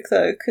 Patrick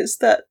though? Because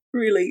that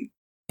really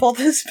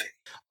bothers me.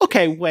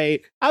 Okay,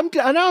 wait. I'm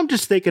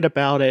just thinking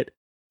about it.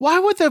 Why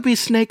would there be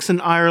snakes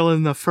in Ireland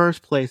in the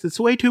first place? It's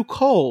way too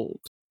cold.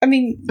 I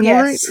mean,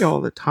 yes. Rainy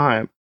all the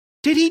time.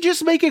 Did he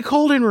just make it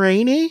cold and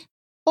rainy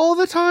all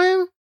the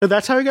time?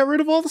 That's how he got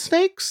rid of all the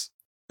snakes?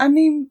 I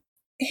mean,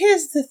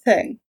 here's the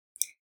thing.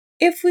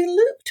 If we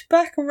looped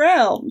back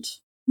around,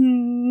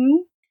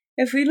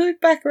 if we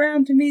looped back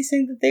around to me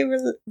saying that they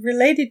were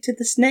related to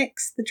the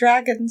snakes, the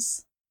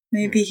dragons,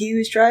 maybe he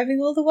was driving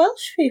all the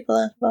Welsh people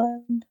out of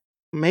Ireland.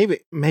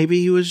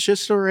 Maybe he was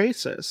just a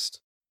racist.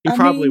 He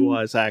probably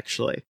was,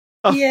 actually.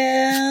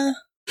 Yeah,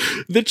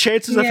 The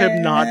chances of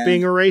him not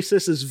being a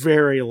racist is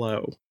very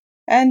low.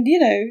 And,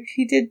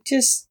 he did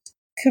just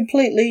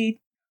completely...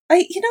 I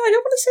don't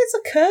want to say it's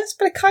a curse,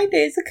 but it kind of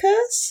is a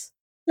curse.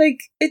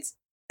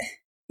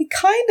 He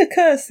kind of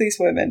cursed these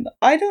women.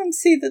 I don't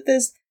see that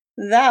there's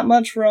that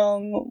much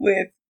wrong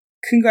with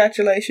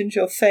congratulations,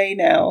 you're Fae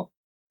now.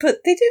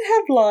 But they did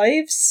have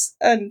lives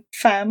and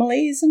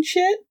families and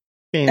shit.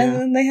 Yeah. And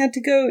then they had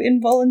to go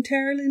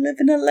involuntarily live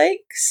in a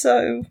lake,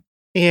 so...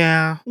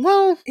 Yeah,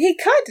 well... He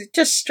kind of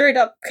just straight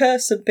up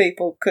cursed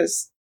people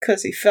because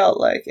he felt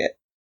like it.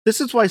 This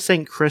is why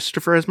St.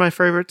 Christopher is my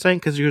favorite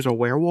saint, because he was a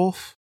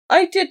werewolf.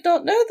 I did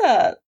not know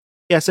that.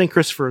 Yeah, St.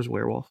 Christopher is a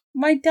werewolf.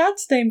 My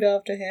dad's named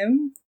after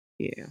him.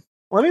 Yeah.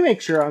 Let me make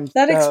sure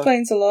That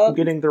explains a lot. I'm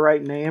getting the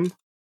right name.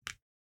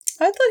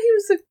 I thought he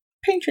was the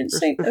patron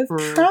saint of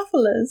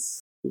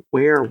travelers.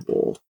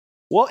 Werewolf.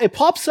 Well, it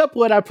pops up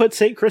when I put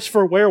St.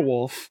 Christopher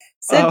werewolf.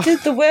 So did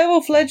the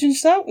werewolf legend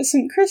start with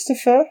St.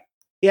 Christopher?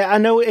 Yeah, I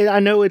know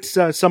it's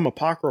some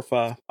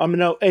apocrypha.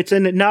 No, it's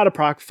in not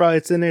apocrypha.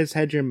 It's in his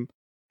hegemony.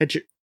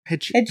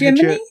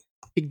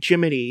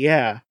 Hegemony,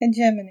 yeah.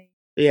 Hegemony.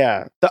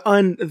 Yeah,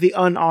 the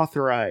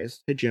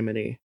unauthorized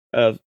hegemony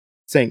of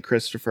Saint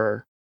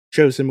Christopher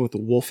shows him with a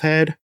wolf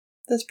head.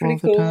 That's pretty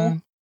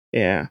cool.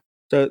 Yeah,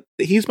 so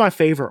he's my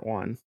favorite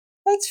one.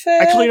 That's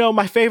fair. Actually, no,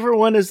 my favorite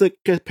one is the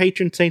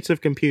patron saints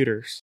of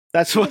computers.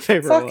 That's my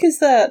favorite. What the fuck is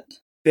that?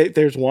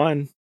 There's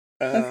one.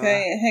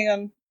 Okay, hang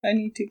on. I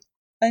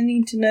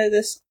need to know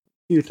this.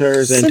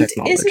 Computers and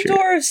technology.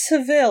 Isidore of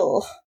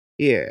Seville.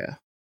 Yeah.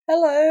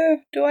 Hello,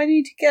 do I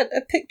need to get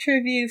a picture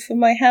of you for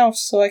my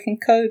house so I can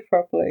code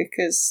properly?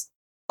 Because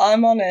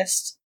I'm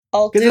honest,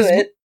 I'll do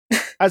it.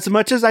 As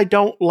much as I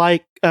don't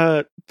like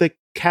the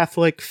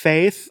Catholic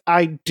faith,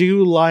 I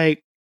do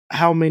like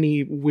how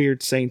many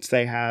weird saints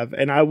they have,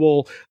 and I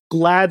will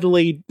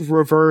gladly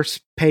reverse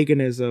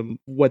paganism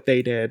what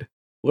they did,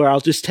 where I'll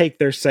just take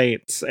their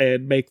saints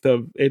and make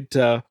them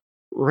into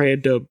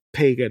random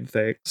pagan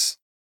things.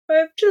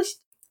 I've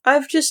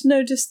just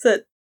noticed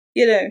that,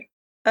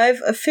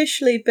 I've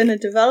officially been a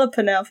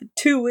developer now for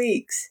 2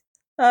 weeks.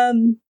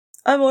 I'm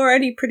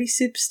already pretty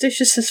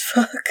superstitious as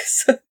fuck,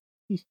 so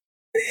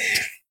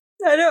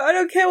I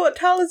don't care what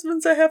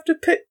talismans I have to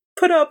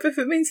put up. If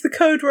it means the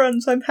code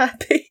runs, I'm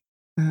happy.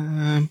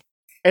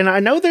 And I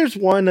know there's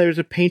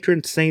a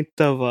patron saint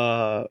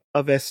of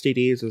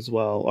STDs as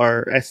well,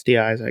 or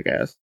STIs, I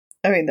guess.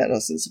 I mean, that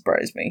doesn't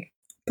surprise me.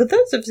 But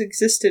those have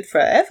existed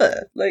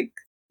forever. Like,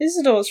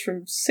 Isidore's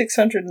from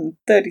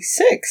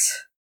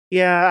 636.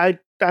 Yeah,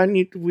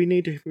 we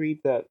need to read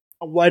that.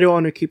 Why do I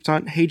want to keep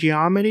on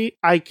hegemony?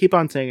 I keep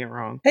on saying it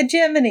wrong.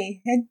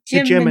 Hegemony. There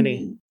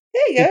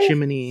you go.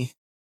 Hegemony.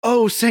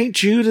 Oh, Saint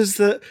Jude is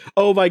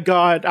oh my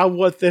god, I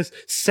want this.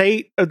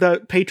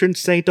 The patron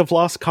saint of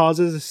lost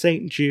causes is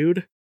Saint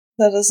Jude.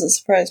 That doesn't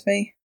surprise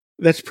me.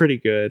 That's pretty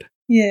good.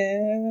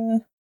 Yeah.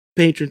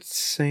 Patron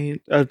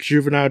saint of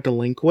juvenile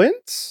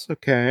delinquents?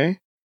 Okay.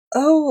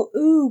 Oh,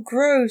 ooh,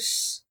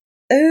 gross.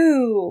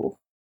 Ooh.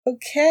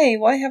 Okay,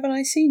 why haven't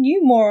I seen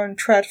you more on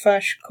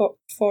Tradfash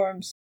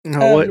forums?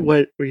 Oh,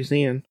 what were you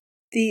seeing?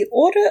 The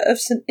Order of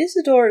St.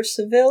 Isidore of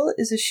Seville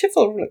is a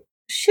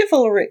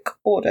chivalric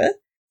order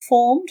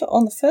formed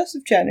on the 1st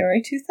of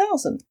January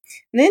 2000.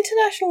 An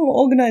international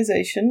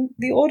organisation,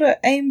 the order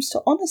aims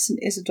to honour St.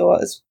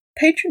 Isidore as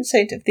patron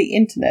saint of the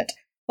internet,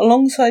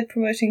 alongside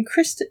promoting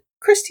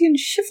Christian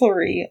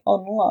chivalry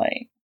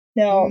online.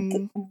 Now,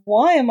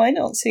 why am I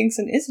not seeing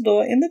St.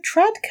 Isidore in the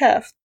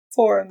Tradcaf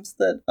forums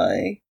that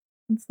I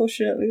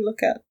unfortunately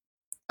look at?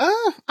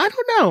 I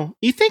don't know.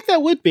 You think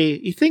that would be?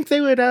 You think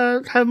they would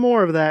have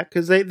more of that?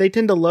 Because they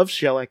tend to love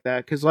shit like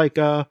that. Because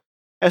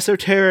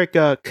esoteric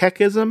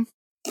Kekism,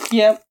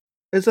 yep,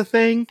 is a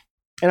thing,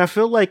 and I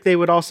feel like they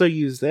would also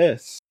use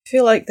this. I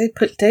feel like they'd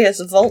put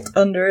Deus Vult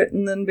under it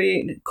and then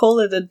call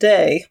it a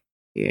day.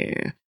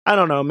 Yeah, I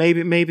don't know.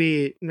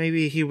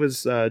 Maybe he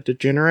was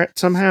degenerate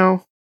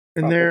somehow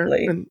in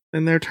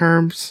their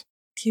terms.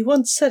 He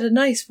once said a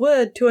nice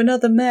word to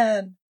another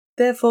man.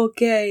 Therefore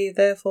gay,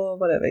 therefore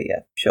whatever, yeah,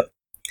 sure.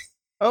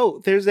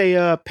 Oh, there's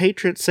a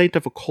patron saint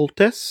of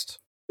occultist,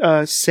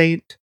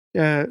 Saint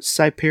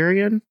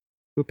Cyprian,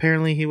 who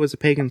apparently he was a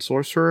pagan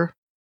sorcerer,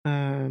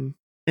 and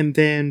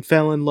then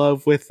fell in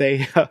love with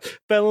a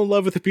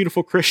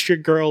beautiful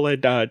Christian girl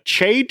and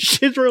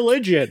changed his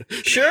religion.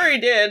 Sure he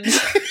did.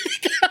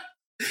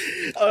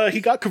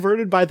 He got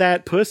converted by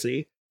that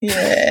pussy.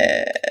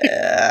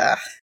 Yeah.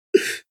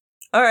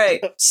 All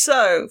right,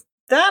 so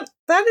that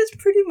is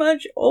pretty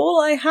much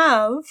all I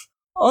have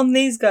on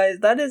these guys.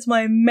 That is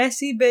my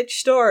messy bitch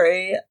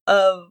story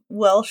of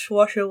Welsh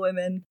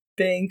washerwomen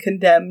being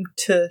condemned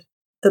to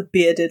the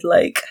bearded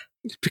lake.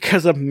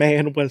 Because a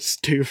man was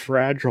too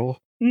fragile.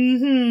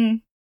 Mm-hmm.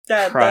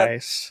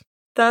 Christ.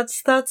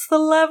 That's the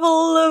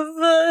level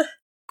of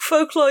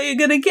folklore you're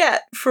gonna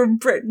get from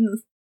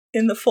Britain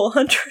in the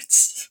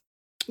 400s.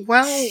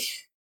 Well...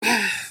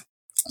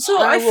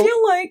 So I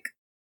feel like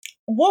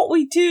what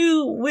we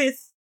do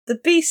with the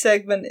B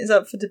segment is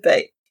up for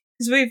debate.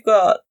 Because we've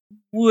got,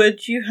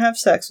 would you have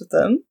sex with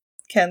them?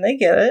 Can they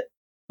get it?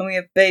 and we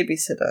have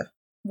babysitter.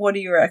 What do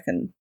you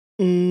reckon?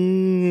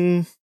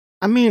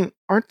 I mean,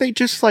 aren't they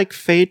just like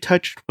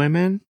fae-touched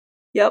women?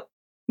 Yep.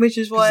 Which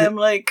is why I'm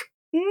like,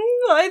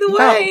 either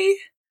way.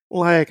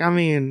 Like, I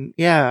mean,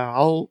 yeah,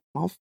 I'll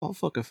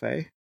fuck a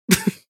fae.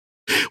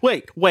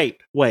 Wait.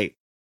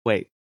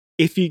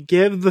 If you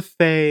give the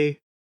fae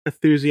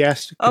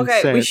enthusiastic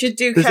consent, we should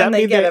do can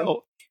they get him?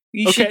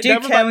 You should do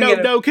can we get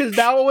him? No, because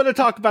now I want to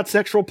talk about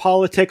sexual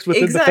politics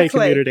within the fae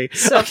community.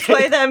 So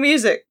play that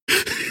music.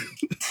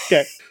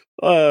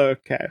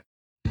 Okay.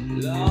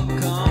 Love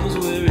comes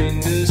wearing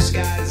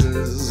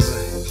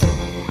disguises.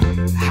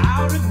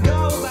 How to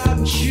go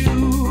about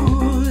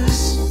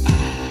choose.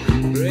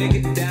 Break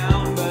it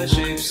down by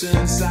shapes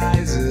and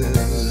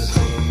sizes.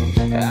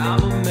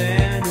 I'm a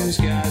man who's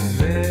got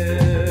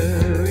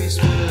very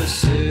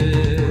specific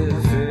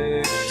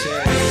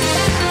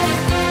taste.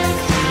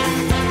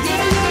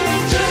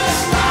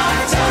 Just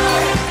my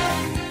type.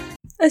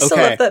 I still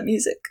love that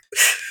music.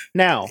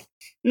 Now,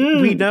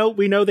 we know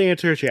the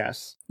answer is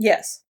yes.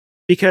 Yes.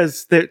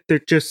 Because they're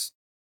just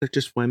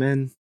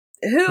women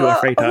who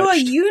are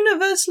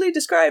universally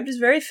described as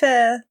very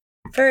fair,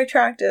 very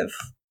attractive.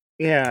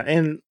 Yeah,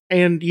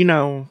 and you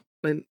know,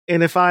 and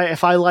if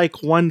I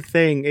like one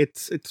thing,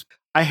 it's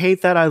I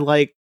hate that I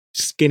like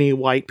skinny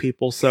white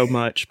people so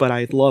much, but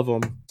I love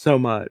them so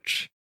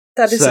much.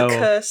 That is a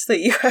curse that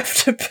you have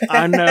to bear.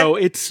 I know,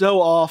 it's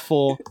so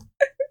awful.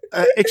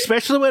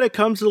 Especially when it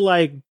comes to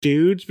like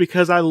dudes,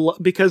 because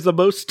because the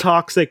most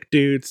toxic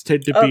dudes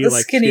tend to be the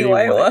like skinny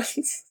white ones.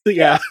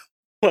 Yeah,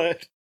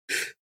 but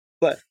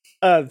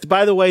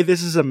by the way,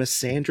 this is a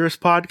misandrous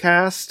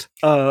podcast.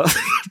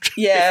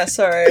 Yeah,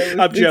 sorry,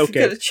 I'm joking.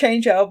 We've got to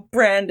change our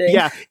branding.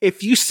 Yeah,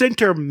 if you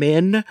center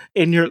men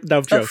in your, no,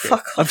 I'm joking.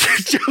 Fuck off. I'm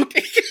just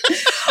joking.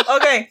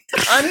 Okay,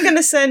 I'm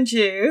gonna send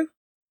you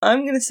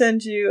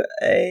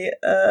a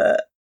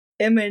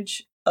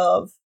image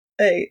of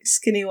a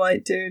skinny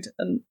white dude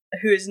and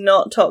who is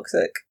not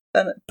toxic,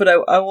 but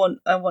I want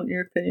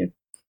your opinion.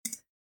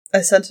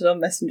 I sent it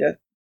on Messenger.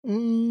 I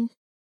don't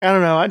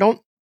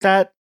know.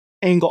 That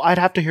angle. I'd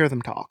have to hear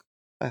them talk,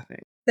 I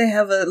think. They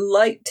have a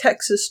light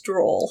Texas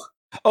drawl.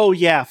 Oh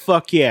yeah,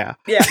 fuck yeah.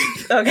 Yeah.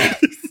 Okay.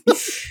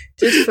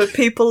 Just for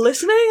people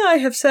listening, I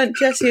have sent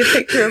Jesse a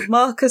picture of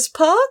Marcus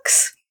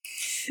Parks.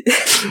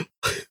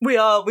 We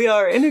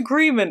are in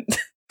agreement.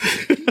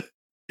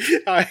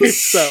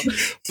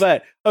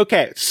 But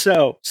okay,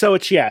 so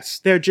it's yes.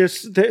 They're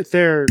just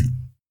they're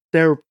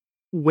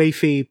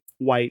wafy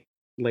white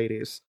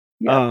ladies.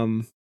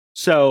 Yeah.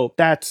 So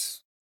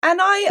that's, and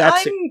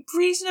I'm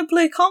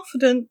reasonably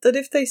confident that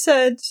if they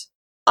said,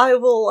 I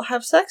will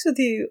have sex with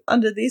you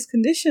under these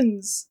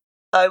conditions,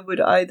 I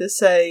would either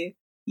say,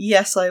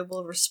 yes, I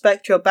will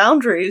respect your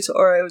boundaries,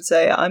 or I would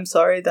say, I'm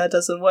sorry, that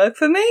doesn't work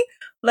for me.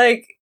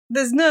 Like,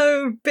 there's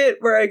no bit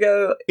where I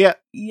go,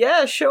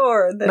 yeah,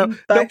 sure, and then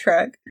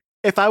backtrack.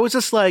 If I was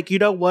just like, you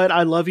know what,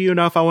 I love you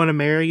enough, I want to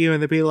marry you,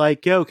 and they'd be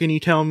like, yo, can you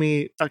tell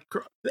me?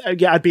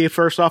 I'd be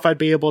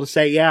able to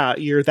say, yeah,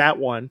 you're that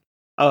one.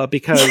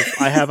 Because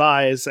I have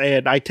eyes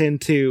and I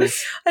tend to.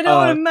 I don't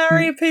want to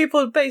marry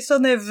people based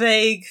on their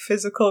vague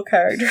physical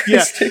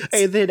characteristics. Yeah,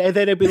 and then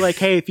it'd be like,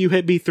 hey, if you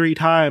hit me 3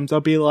 times, I'll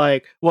be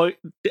like, well,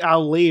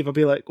 I'll leave. I'll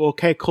be like, well,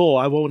 okay, cool,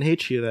 I won't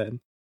hit you then.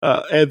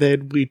 And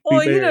then we'd be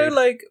married. You know,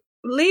 like,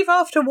 leave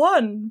after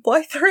 1.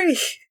 Why 3?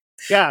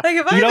 Yeah, like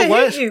if I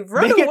hit you,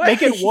 run away.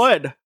 Make it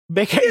 1.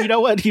 Make it. Yeah. You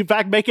know what? You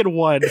back. Make it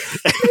 1. Make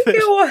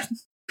it 1.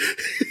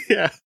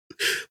 Yeah,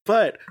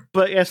 but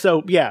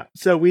yeah.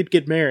 So we'd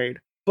get married.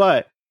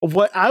 But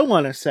what I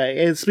want to say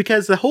is,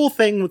 because the whole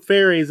thing with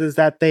fairies is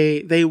that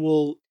they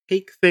will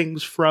take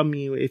things from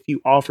you if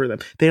you offer them.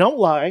 They don't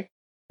lie.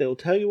 They'll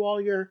tell you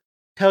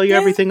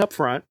everything up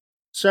front.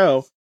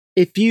 So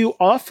if you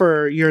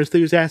offer your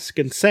enthusiastic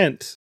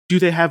consent, do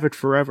they have it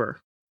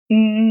forever?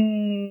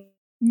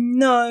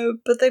 No,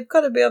 but they've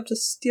got to be able to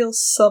steal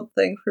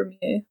something from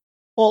you.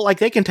 Well, like,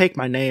 they can take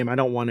my name. I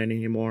don't want it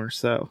anymore,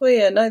 so. Well,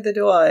 yeah, neither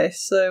do I,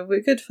 so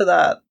we're good for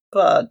that.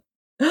 But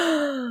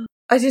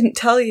I didn't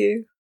tell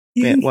you.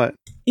 What?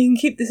 You can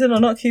keep this in or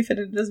not keep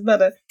it doesn't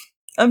matter.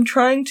 I'm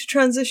trying to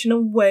transition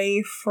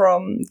away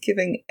from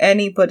giving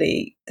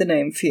anybody the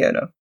name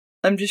Fiona.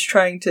 I'm just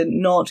trying to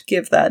not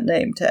give that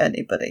name to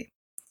anybody.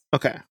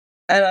 Okay.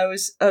 And I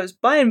was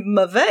buying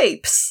my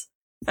vapes,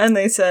 and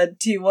they said,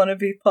 do you want to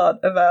be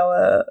part of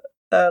our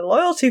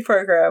loyalty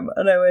program?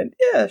 And I went,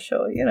 yeah,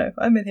 sure,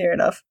 I'm in here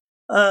enough.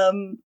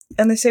 And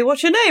they say,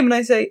 what's your name? And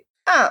I say,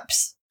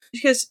 Apps.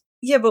 She goes,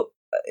 yeah, but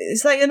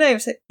is that your name? I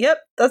say,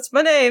 yep, that's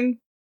my name.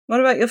 What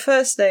about your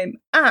first name?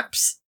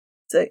 Apps.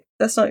 I say,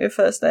 that's not your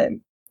first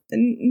name.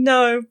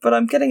 No, but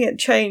I'm getting it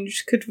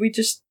changed. Could we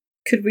just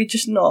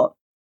not?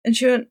 And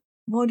she went,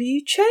 what are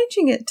you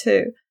changing it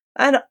to?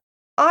 And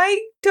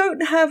I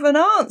don't have an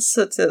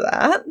answer to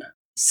that.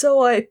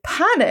 So I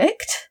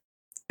panicked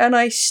and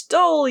I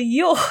stole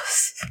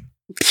yours.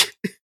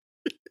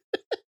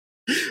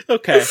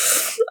 Okay.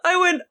 I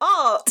went,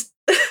 Art.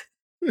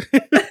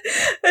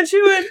 And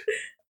she went,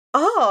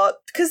 Art?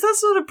 Because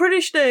that's not a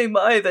British name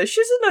either.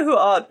 She doesn't know who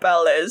Art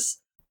Bell is.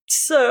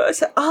 So I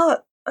said,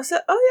 Art, I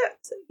said, oh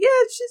yeah,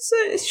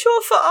 it's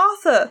short for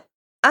Arthur.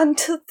 And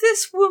to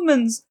this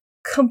woman's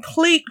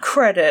complete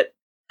credit,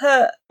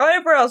 her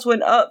eyebrows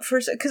went up for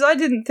a second, because I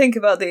didn't think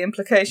about the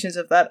implications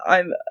of that.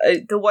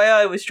 The way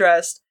I was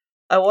dressed,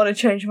 I want to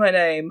change my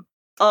name,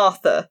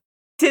 Arthur.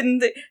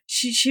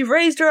 She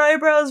raised her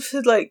eyebrows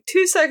for like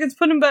 2 seconds,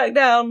 put them back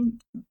down,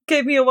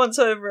 gave me a once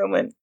over and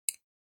went,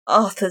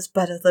 Arthur's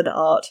better than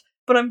Art.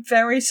 But I'm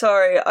very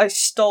sorry, I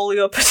stole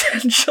your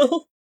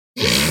potential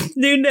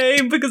new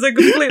name because I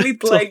completely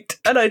blanked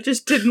and I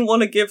just didn't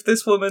want to give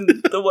this woman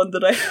the one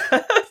that I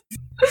have.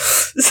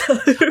 So,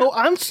 oh,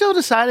 I'm still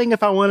deciding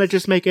if I want to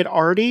just make it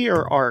Artie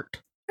or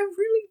Art. I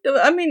really don't.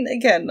 I mean,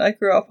 again, I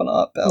grew up on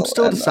Art Bell. I'm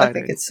still deciding. I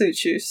think it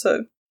suits you,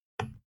 so.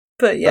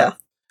 But yeah.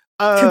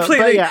 Completely.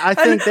 But yeah, I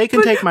think they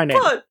can take my name.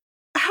 But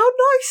how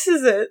nice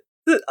is it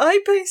that I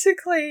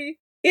basically,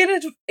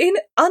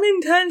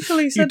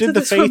 unintentionally said to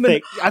this woman,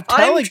 thing. I'm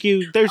telling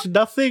you, there's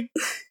nothing.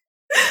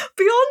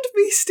 Beyond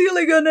me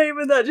stealing her name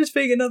and that just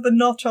being another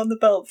notch on the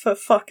belt for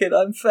fuck it,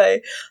 I'm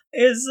Faye,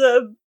 is,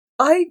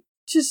 I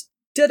just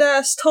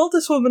deadass told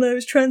this woman I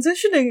was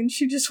transitioning and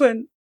she just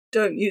went,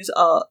 don't use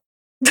Art.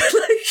 Like,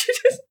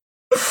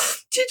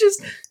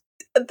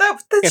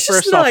 that's just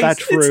first nice. Off,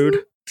 that's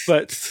rude,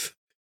 but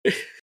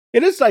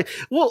it is like,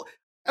 well,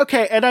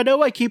 okay, and I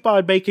know I keep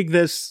on making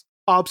this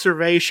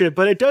observation,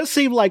 but it does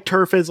seem like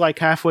Turf is like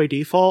halfway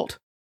default,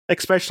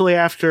 especially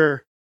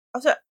after...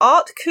 Also,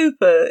 Art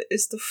Cooper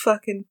is the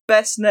fucking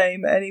best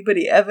name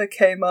anybody ever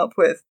came up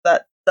with.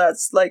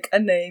 That's like a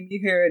name you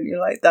hear and you're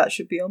like, that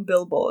should be on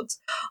billboards.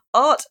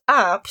 Art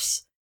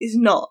Apps is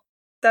not.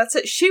 That's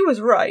it. She was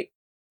right.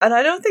 And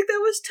I don't think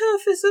that was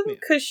turfism,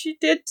 because she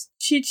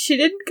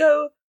didn't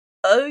go,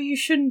 oh, you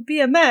shouldn't be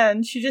a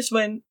man. She just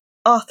went,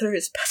 Arthur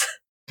is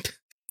better.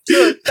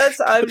 So that's,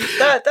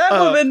 that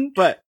woman,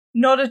 but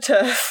not a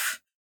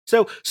turf.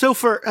 So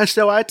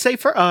I'd say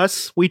for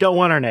us, we don't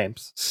want our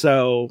names.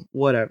 So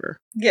whatever.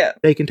 Yeah.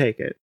 They can take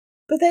it.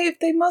 But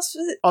they must...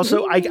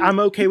 Also, I'm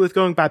okay with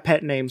going by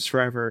pet names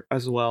forever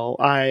as well.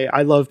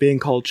 I love being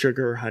called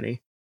Sugar or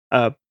Honey.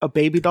 A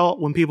baby doll,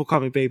 when people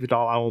call me baby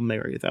doll, I will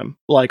marry them.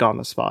 Like, on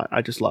the spot.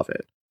 I just love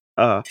it.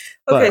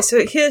 Okay,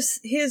 so here's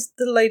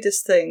the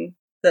latest thing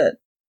that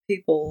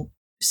people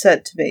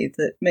said to me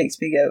that makes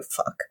me go,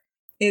 fuck.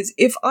 Is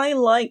if I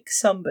like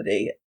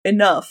somebody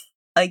enough,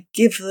 I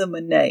give them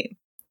a name.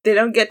 They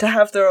don't get to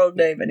have their own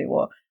name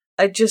anymore.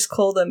 I just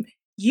call them,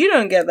 you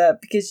don't get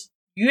that because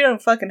you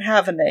don't fucking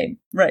have a name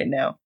right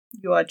now.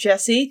 You are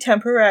Jesse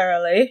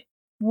temporarily.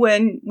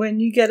 When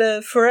you get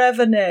a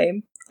forever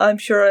name, I'm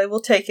sure I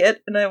will take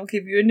it and I will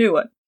give you a new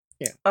one.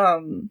 Yeah.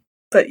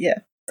 But yeah,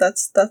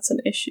 that's an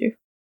issue.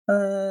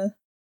 But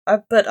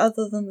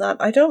other than that,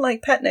 I don't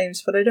like pet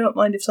names, but I don't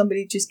mind if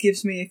somebody just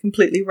gives me a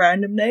completely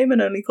random name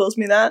and only calls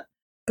me that.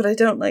 But I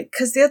don't like,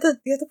 because the other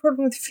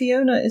problem with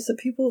Fiona is that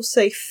people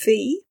say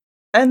Fee,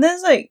 and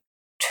there's like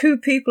 2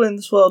 people in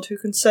this world who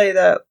can say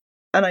that,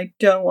 and I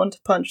don't want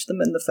to punch them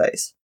in the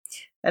face.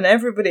 And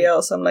everybody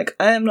else, I'm like,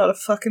 I am not a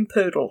fucking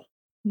poodle.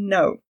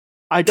 No.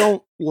 I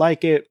don't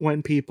like it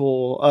when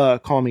people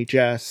call me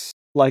Jess,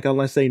 like,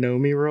 unless they know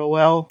me real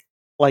well.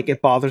 Like,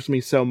 it bothers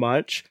me so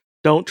much.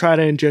 Don't try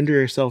to engender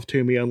yourself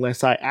to me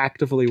unless I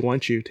actively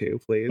want you to,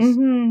 please.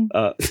 Mm-hmm.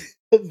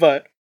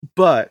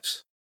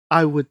 But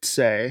I would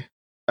say,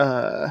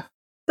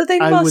 but they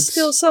must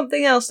steal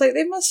something else. Like,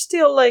 they must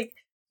steal, like,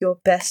 your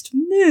best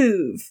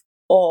move,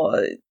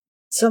 or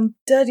some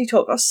dirty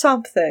talk, or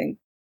something.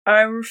 I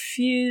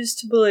refuse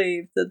to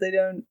believe that they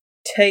don't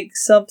take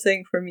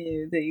something from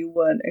you that you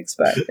weren't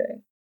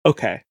expecting.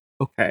 Okay.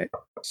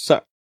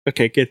 So,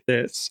 get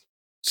this.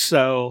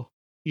 So,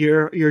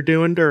 you're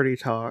doing dirty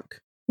talk.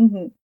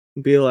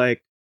 Mm-hmm. Be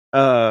like,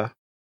 and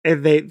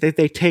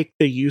they take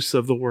the use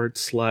of the word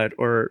slut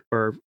or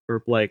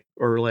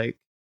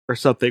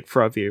something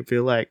from you. Be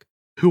like,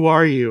 who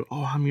are you?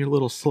 Oh, I'm your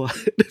little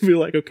slut. Be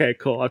like, okay,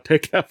 cool, I'll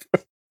take that.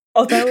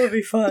 Oh, that would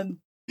be fun.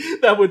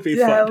 That would be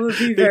fun. That would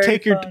be very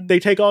fun. They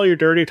take all your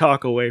dirty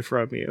talk away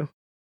from you.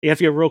 You have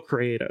to get real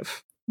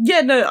creative.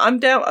 Yeah, no, I'm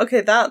down.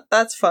 Okay,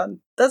 that's fun.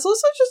 That's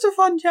also just a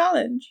fun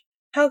challenge.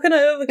 How can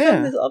I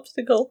overcome this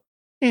obstacle?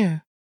 Yeah.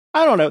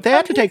 I don't know. They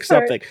have to take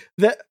something.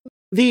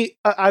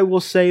 I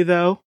will say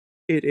though,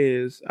 it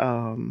is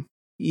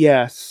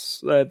yes.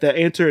 The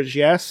answer is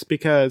yes,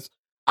 because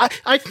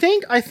I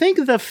think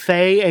the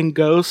Fae and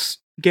ghosts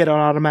get an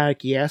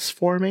automatic yes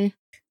for me.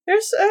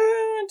 There's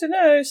I don't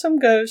know, some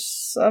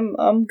ghosts.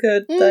 I'm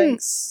good,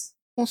 thanks.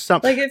 Well,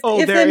 some like if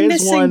they're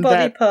missing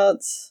body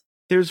parts.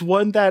 There's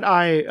one that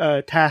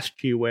I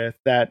tasked you with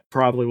that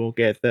probably will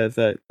get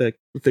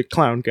the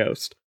clown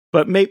ghost.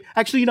 But maybe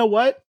actually, you know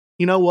what?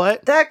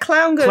 That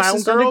clown ghost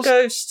is not a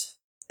ghost.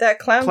 That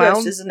clown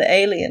ghost is an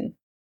alien.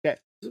 Okay.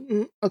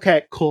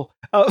 Okay, cool.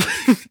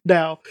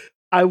 Now,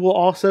 I will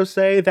also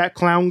say that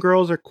clown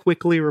girls are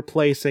quickly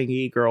replacing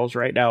e-girls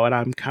right now, and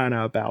I'm kind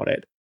of about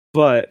it.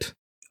 But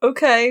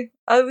okay,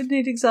 I would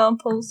need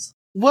examples.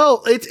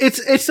 Well,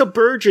 it's a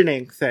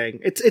burgeoning thing.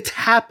 It's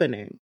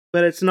happening,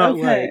 but it's not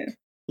like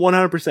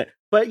 100%.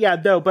 But yeah,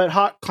 no, but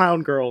hot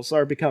clown girls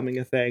are becoming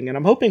a thing, and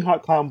I'm hoping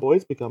hot clown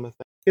boys become a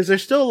thing. Because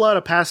there's still a lot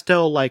of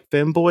pastel, like,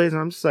 femboys, and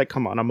I'm just like,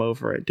 come on, I'm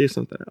over it. Do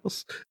something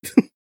else.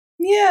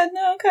 Yeah,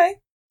 no, okay.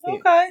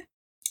 Okay.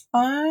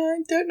 I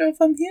don't know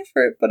if I'm here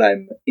for it, but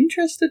I'm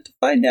interested to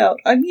find out.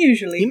 I'm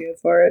usually here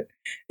for it.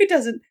 It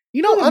doesn't...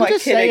 I'm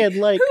just saying,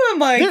 like... Who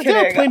am I kidding?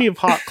 There are plenty of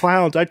hot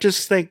clowns. I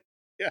just think...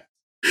 Yeah.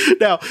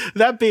 Now,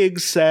 that being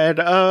said,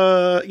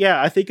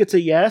 I think it's a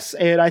yes,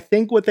 and I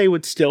think what they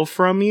would steal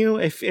from you,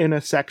 if in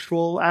a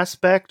sexual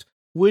aspect,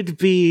 would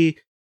be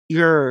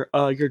your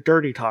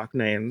dirty talk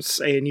names,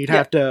 and you'd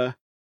have to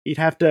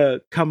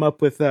come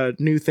up with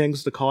new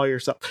things to call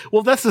yourself.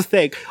 Well, that's the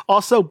thing.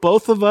 Also,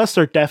 both of us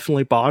are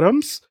definitely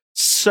bottoms,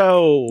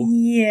 so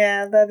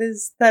yeah, that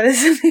is an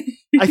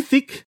issue.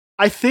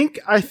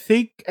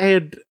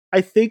 I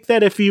think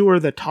that if you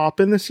were the top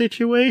in the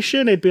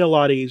situation, it'd be a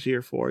lot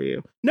easier for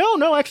you.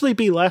 No, actually, it'd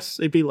be less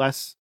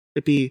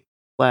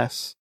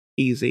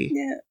easy.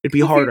 Yeah, it'd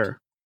be harder.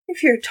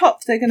 If you're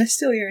top, they're going to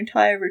steal your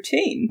entire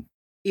routine.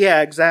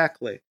 Yeah,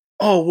 exactly.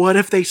 Oh, what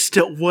if they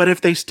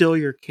steal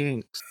your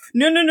kinks?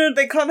 No,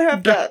 they can't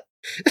have that.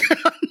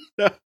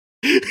 No.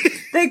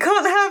 They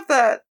can't have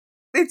that.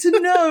 It's a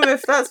no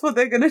if that's what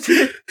they're going to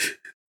do.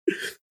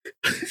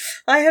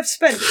 I have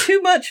spent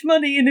too much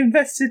money and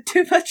invested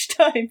too much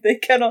time. They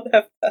cannot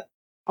have that.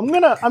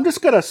 I'm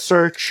just gonna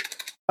search.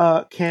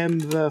 Can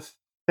the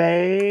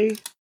Fae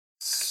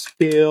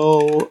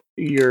spill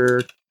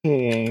your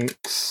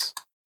kinks?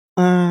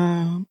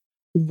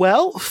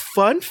 Well,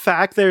 fun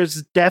fact: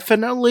 there's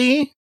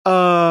definitely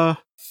a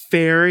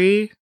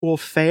fairy,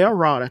 Fae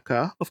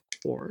erotica, of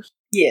course.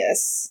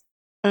 Yes.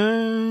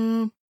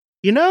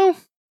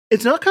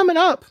 It's not coming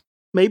up.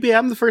 Maybe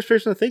I'm the first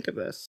person to think of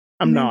this.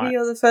 I'm not. Maybe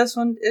you're the first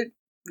one.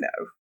 No,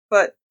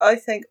 but I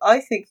think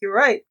you're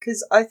right,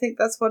 because I think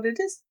that's what it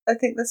is. I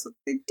think that's what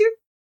they do.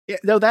 Yeah,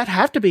 no, that'd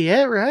have to be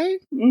it, right?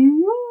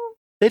 Mm-hmm.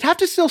 They'd have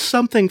to steal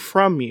something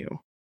from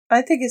you.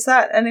 I think it's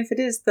that, and if it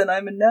is, then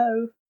I'm a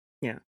no.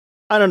 Yeah,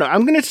 I don't know.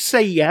 I'm gonna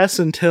say yes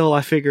until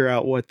I figure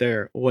out what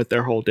their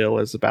whole deal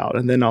is about,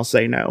 and then I'll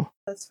say no.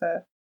 That's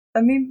fair.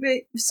 I mean,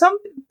 some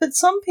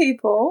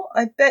people,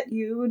 I bet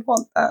you would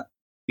want that.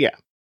 Yeah.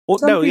 Well,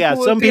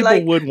 some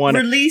people would want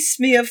to release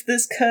me of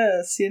this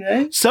curse, you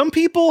know? Some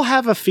people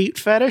have a feet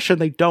fetish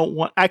and they don't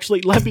want.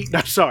 Actually, let me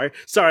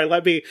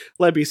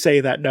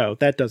say that. No,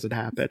 that doesn't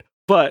happen.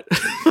 But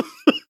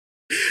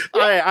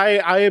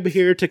I am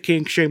here to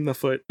kink shame the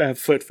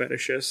foot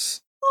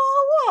fetishes.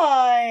 Oh,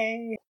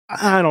 why?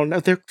 I don't know.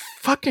 They're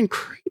fucking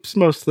creeps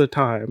most of the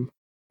time.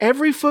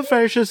 Every foot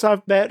fetishist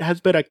I've met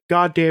has been a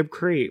goddamn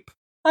creep.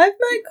 I've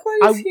met quite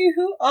a few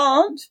who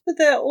aren't, but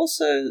they're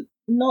also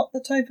not the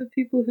type of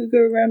people who go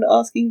around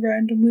asking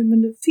random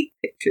women of feet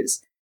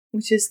pictures,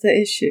 which is the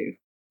issue.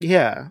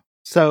 Yeah.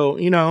 So,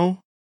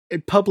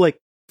 public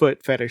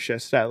foot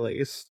fetishists at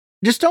least.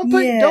 Just don't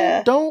put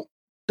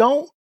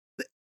don't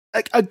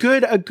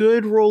a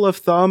good rule of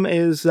thumb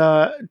is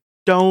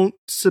don't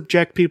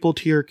subject people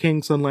to your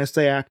kinks unless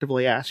they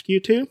actively ask you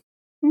to.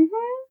 Mm-hmm.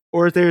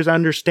 Or there's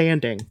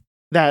understanding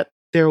that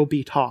there will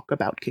be talk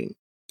about kinks.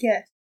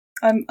 Yes.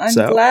 I'm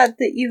glad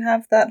that you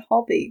have that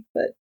hobby,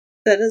 but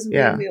that doesn't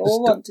mean we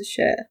all want to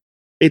share.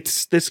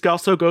 This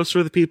also goes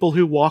for the people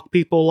who walk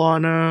people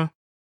on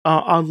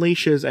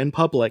leashes in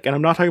public, and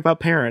I'm not talking about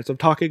parents. I'm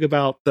talking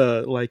about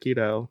the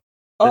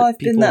I've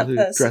been that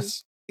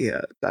person.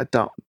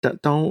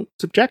 Don't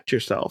subject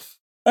yourself.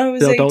 I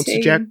was 18. Don't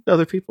subject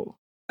other people.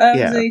 I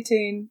was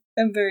 18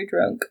 and very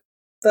drunk.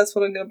 That's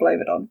what I'm going to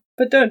blame it on.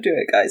 But don't do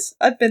it, guys.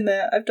 I've been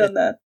there. I've done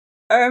that.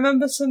 I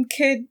remember some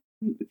kid.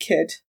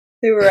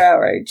 They were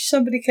our age.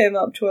 Somebody came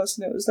up to us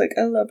and it was like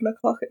 11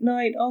 o'clock at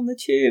night on the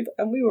tube,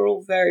 and we were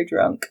all very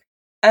drunk.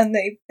 And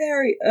they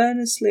very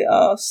earnestly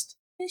asked,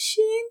 "Is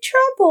she in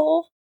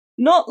trouble?"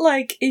 Not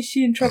like, "Is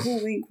she in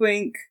trouble?" Wink,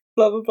 wink.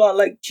 Blah blah blah.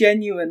 Like,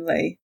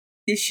 genuinely,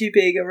 is she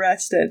being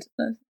arrested?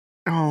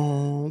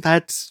 Oh,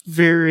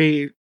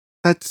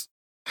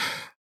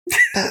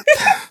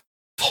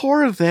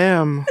 poor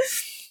them.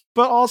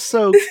 But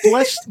also,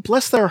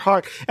 bless their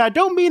heart. I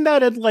don't mean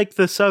that in like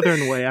the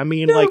southern way. I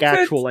mean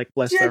actual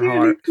bless their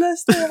heart.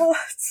 Bless their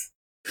hearts.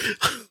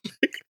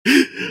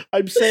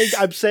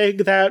 I'm saying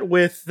that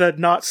with the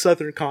not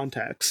southern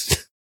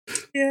context.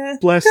 Yeah,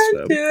 bless don't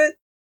them. Do it.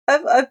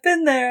 I've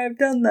been there. I've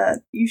done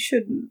that. You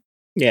shouldn't.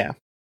 Yeah.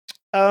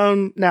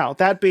 Now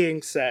that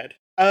being said,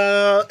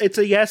 it's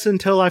a yes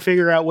until I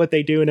figure out what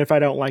they do, and if I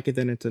don't like it,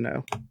 then it's a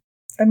no.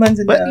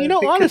 But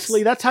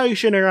honestly, that's how you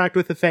should interact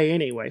with the Fae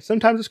anyway.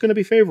 Sometimes it's going to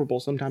be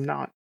favorable, sometimes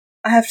not.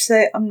 I have to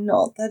say, I'm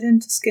not that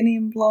into skinny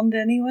and blonde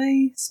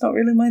anyway. It's not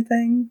really my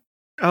thing.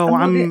 Oh,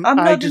 I'm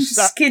not into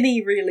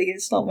skinny, really.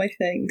 It's not my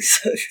thing.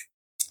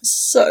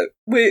 So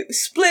we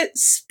split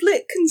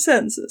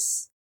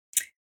consensus.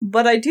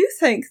 But I do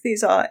think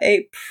these are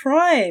a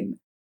prime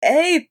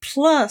A+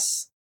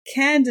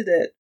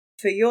 candidate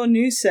for your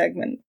new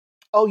segment.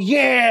 Oh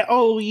yeah!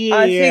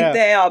 I think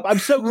they are. I'm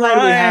so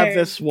glad we have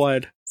this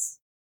one.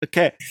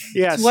 Okay,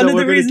 yeah. It's one of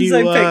the reasons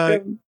I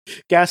picked them.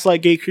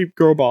 Gaslight Gay Creep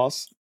Girl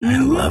Boss. I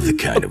love the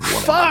kind of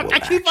woman. Fuck! I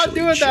keep on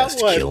doing that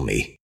one. Kill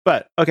me.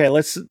 But okay,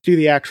 let's do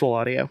the actual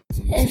audio.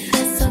 It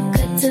feels so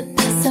good to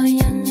be so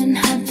young and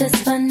have this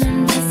fun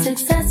and be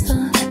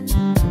successful.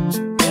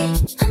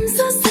 I'm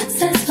so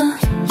successful.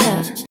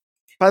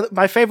 Yeah.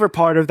 My favorite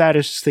part of that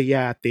is just the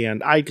yeah at the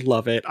end. I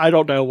love it. I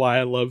don't know why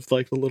I love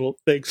like the little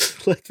things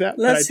like that.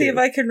 Let's see if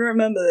I can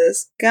remember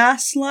this.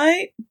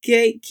 Gaslight,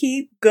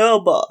 gatekeep,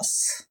 girl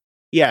boss.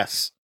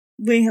 Yes.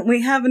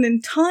 We have an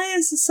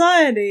entire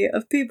society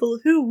of people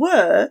who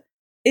were,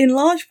 in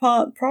large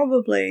part,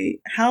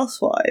 probably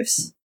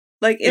housewives.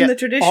 Like, in the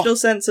traditional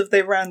sense of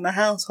they ran the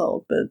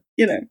household, but,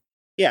 you know.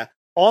 Yeah.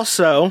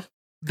 Also,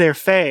 they're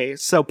fae,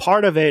 so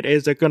part of it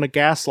is they're going to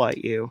gaslight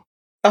you.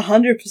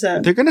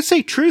 100%. They're going to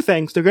say true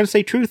things, but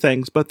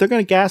they're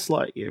going to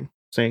gaslight you,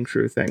 saying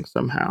true things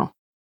somehow.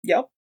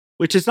 Yep.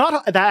 Which is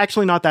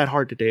actually not that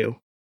hard to do,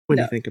 when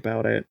you think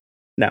about it.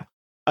 No.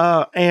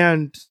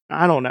 And,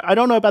 I don't know. I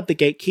don't know about the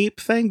gatekeep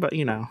thing, but,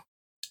 you know.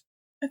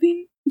 I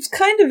mean, it's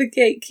kind of a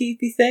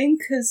gatekeepy thing,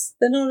 because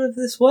they're not of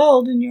this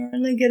world, and you're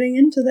only getting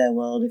into their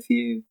world if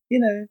you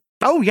know.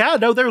 Oh, yeah,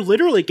 no, they're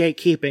literally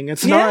gatekeeping.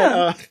 It's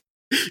not,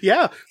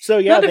 yeah, so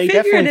yeah, not they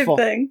definitely fall.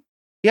 Thing.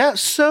 Yeah,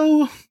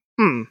 so,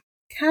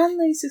 Can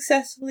they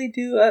successfully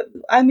do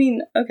I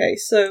mean, okay,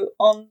 so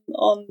on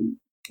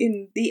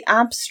in the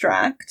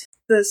abstract,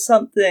 there's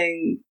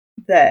something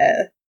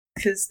there,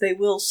 because they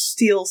will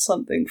steal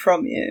something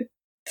from you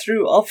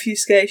through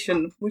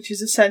obfuscation, which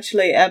is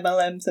essentially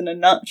MLMs in a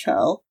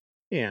nutshell.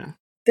 Yeah.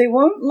 They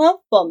won't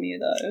love bomb you,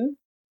 though.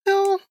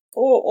 No.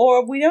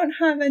 Or we don't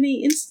have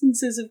any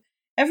instances of...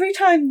 Every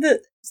time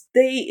that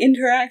they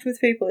interact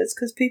with people, it's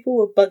because people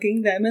were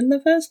bugging them in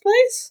the first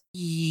place.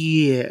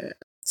 Yeah.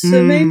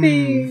 So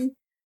maybe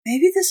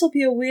this will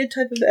be a weird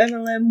type of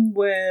MLM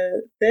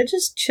where they're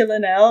just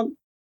chilling out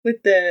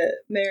with their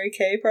Mary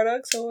Kay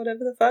products or whatever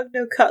the fuck.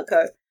 No,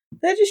 Cutco.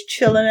 They're just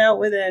chilling out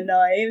with their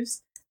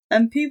knives,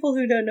 and people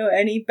who don't know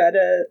any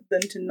better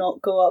than to not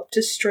go up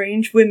to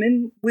strange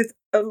women with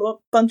a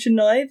bunch of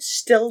knives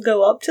still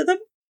go up to them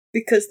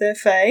because they're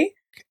fae.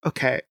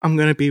 Okay, I'm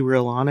gonna be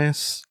real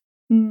honest.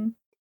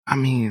 I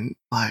mean,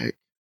 like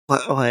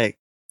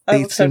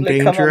they seem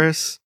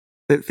dangerous.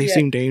 They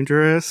seem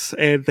dangerous,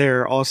 and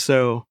they're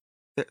also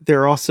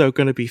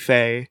gonna be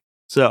fae.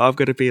 So I'm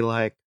gonna be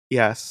like,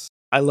 yes,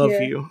 I love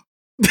you.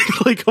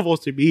 Like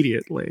almost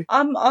immediately.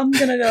 I'm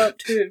gonna go up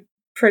to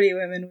pretty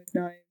women with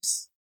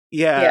knives.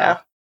 Yeah,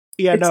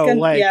 no,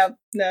 like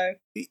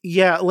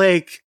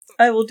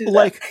I will do that.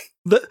 Like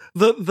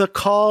the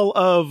call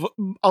of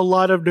a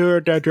lot of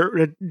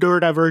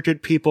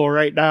neurodivergent people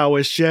right now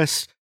is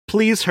just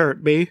please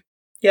hurt me.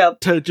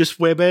 Yep. To just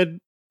women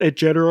in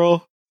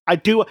general.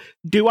 Do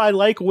I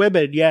like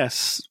women?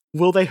 Yes.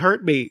 Will they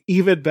hurt me?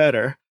 Even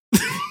better.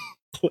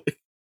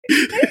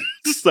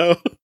 So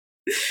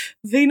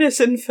Venus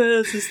in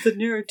Furs is the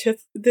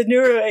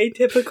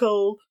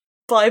neuroatypical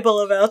Bible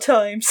of our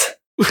times.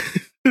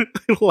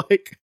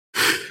 Like,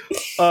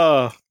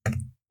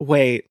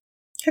 wait.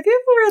 Have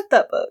you ever read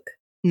that book?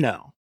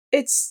 No.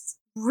 It's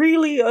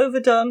really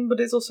overdone, but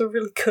it's also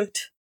really good.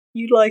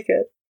 You'd like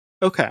it.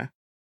 Okay.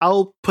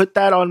 I'll put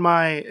that on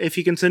if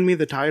you can send me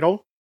the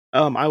title,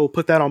 I will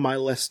put that on my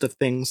list of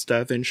things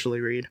to eventually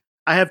read.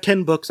 I have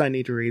 10 books I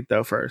need to read,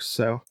 though, first,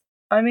 so.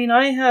 I mean,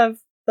 I have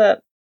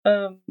that,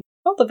 the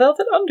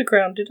Velvet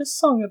Underground did a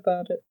song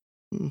about it.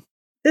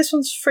 This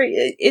one's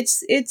free.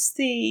 It's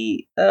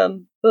the,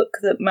 book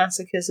that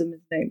Masochism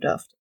is named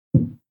after.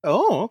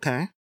 Oh,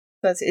 okay.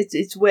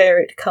 It's where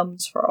it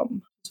comes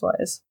from,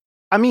 wise.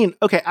 I mean,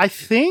 okay, I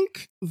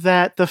think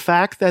that the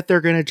fact that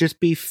they're gonna just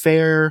be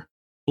fair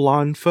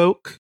blonde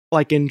folk,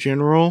 like in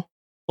general,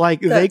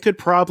 like they could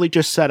probably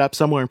just set up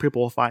somewhere and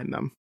people will find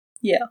them.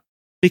 Yeah.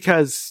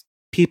 Because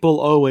people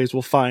always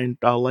will find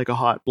like a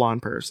hot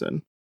blonde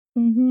person.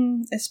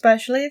 Mm-hmm.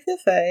 Especially if you're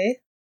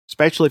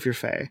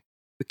fae.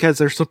 Because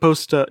they're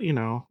supposed to,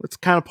 it's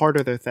kind of part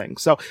of their thing.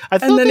 So I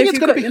don't think it's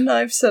going to be your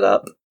knife set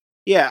up.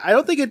 Yeah, I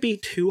don't think it'd be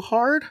too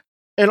hard.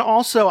 And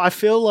also, I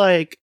feel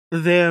like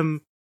they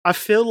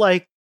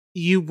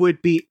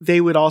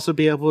would also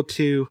be able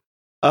to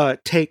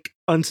take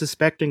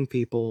unsuspecting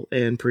people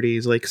in pretty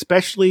easily,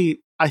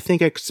 especially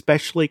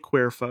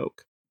queer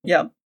folk.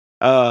 Yeah.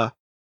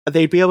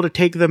 They'd be able to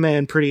take them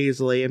in pretty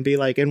easily and be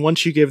like, and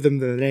once you give them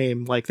the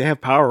name, like they have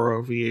power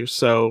over you,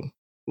 so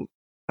why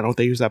don't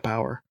they use that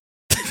power?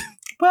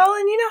 Well,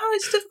 and you know how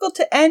it's difficult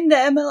to end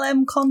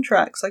MLM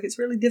contracts. Like, it's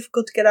really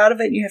difficult to get out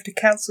of it, and you have to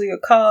cancel your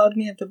card,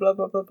 and you have to blah,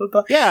 blah, blah, blah,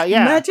 blah. Yeah.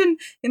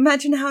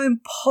 Imagine how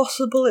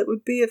impossible it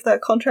would be if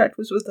that contract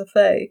was with the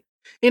Fae.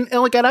 And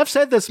I've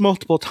said this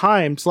multiple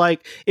times,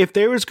 like, if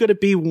there was going to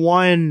be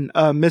one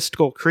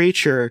mystical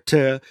creature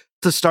to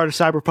start a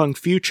cyberpunk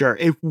future,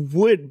 it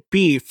would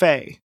be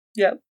Fae.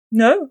 Yeah.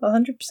 No,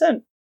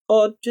 100%.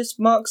 Or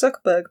just Mark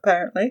Zuckerberg,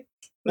 apparently,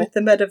 with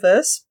the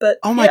metaverse, but...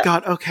 Oh my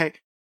god, okay.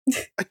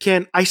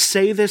 Again, I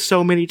say this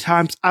so many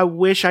times. I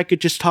wish I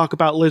could just talk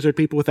about lizard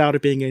people without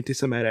it being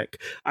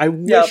anti-Semitic. I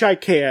wish I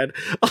can.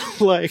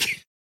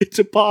 Like, it's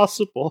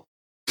impossible.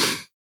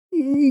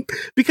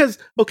 Because,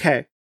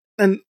 okay,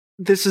 and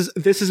this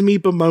is me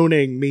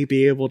bemoaning me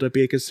being able to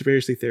be a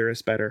conspiracy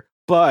theorist better,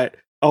 but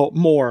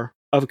more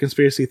of a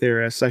conspiracy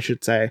theorist, I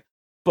should say.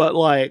 But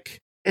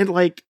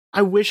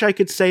I wish I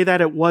could say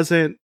that it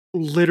wasn't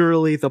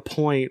literally the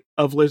point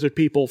of lizard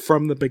people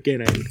from the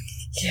beginning.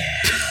 Yeah.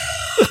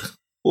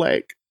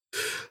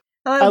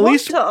 I want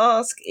to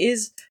ask,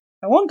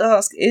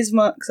 is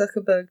Mark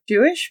Zuckerberg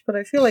Jewish? But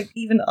I feel like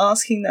even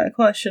asking that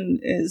question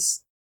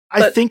is...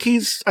 I think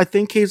he's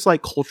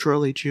like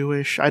culturally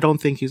Jewish. I don't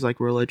think he's like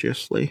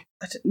religiously.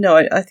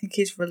 I think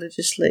he's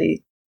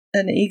religiously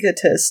an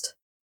egotist.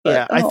 But,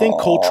 yeah, I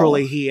think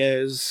culturally he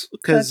is.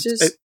 Because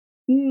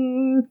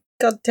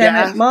God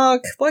damn it,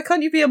 Mark. Why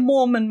can't you be a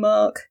Mormon,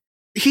 Mark?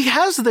 He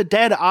has the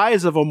dead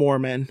eyes of a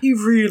Mormon. He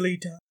really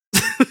does.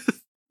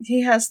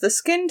 He has the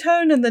skin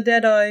tone and the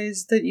dead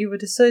eyes that you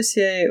would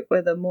associate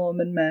with a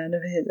Mormon man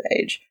of his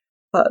age.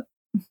 But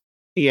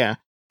yeah.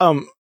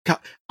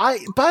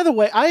 By the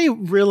way, I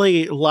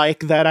really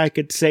like that I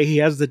could say he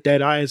has the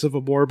dead eyes of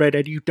a Mormon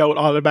and you don't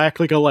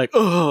automatically go like,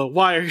 oh,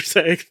 why are you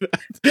saying that?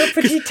 No,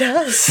 but he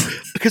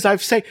does. Because I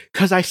say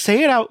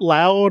it out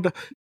loud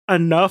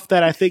enough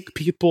that I think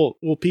people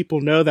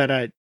know that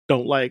I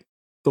don't like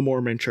the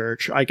Mormon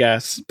church, I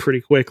guess,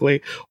 pretty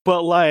quickly.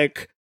 But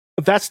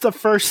that's the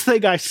first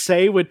thing I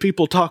say when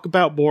people talk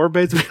about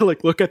Mormons. We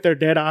look at their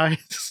dead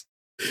eyes.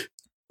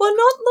 Well,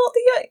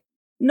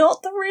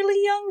 not the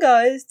really young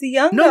guys. The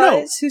young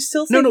guys who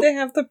still think they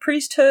have the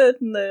priesthood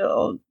and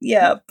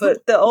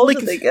but the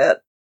older they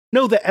get.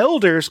 No, the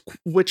elders,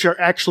 which are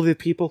actually the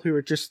people who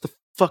are just the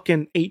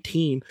fucking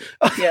 18.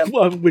 Yeah.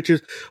 But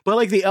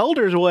the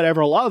elders or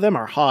whatever, a lot of them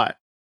are hot.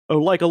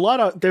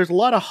 There's a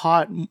lot of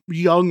hot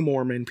young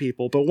Mormon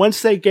people, but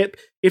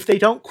if they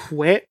don't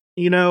quit,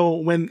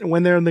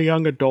 when they're in the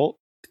young adult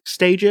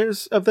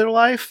stages of their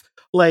life,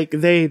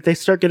 they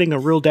start getting a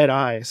real dead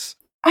eyes.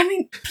 I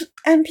mean,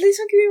 and please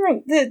don't get me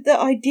wrong, the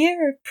idea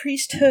of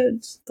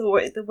priesthood, the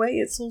way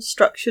it's all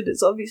structured,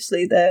 is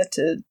obviously there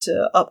to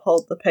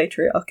uphold the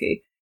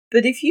patriarchy.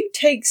 But if you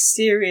take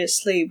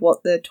seriously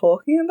what they're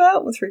talking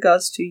about with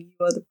regards to you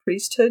are the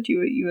priesthood,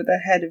 you are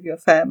the head of your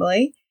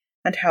family,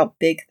 and how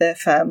big their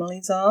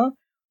families are,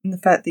 and the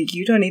fact that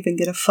you don't even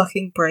get a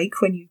fucking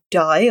break when you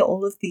die,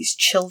 all of these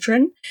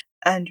children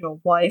and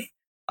your wife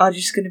are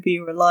just going to be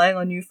relying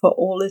on you for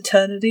all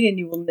eternity and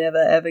you will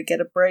never ever get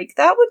a break,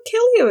 that would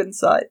kill you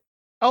inside.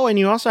 Oh, and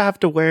you also have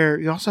to wear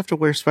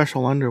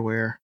special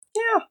underwear.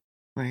 Yeah.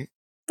 Right.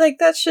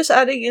 That's just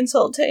adding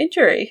insult to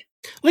injury.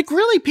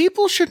 Really,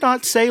 people should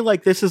not say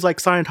this is like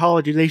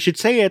Scientology. They should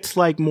say it's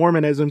like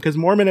Mormonism, because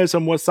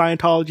Mormonism was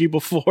Scientology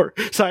before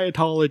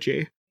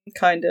Scientology.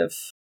 Kind of.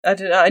 I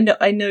don't know.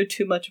 I know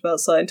too much about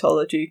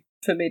Scientology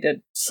for me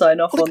to sign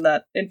off on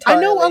that entirely.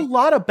 I know a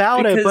lot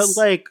about it,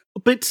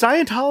 but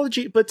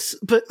Scientology, but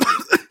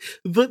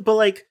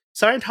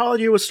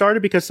Scientology was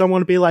started because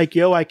someone would be like,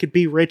 "Yo, I could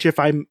be rich if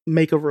I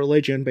make a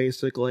religion,"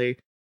 basically,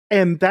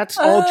 and that's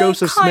all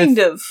Joseph Smith. Kind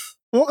of.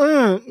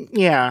 Well,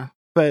 yeah,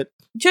 but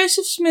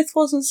Joseph Smith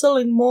wasn't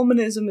selling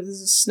Mormonism as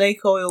a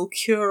snake oil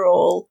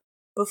cure-all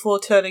before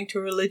turning to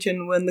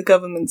religion when the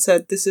government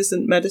said, this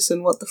isn't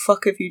medicine, what the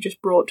fuck have you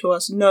just brought to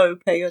us? No,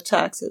 pay your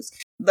taxes.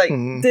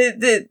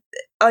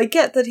 I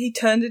get that he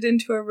turned it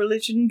into a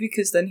religion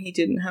because then he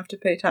didn't have to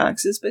pay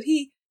taxes, but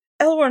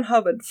L. Ron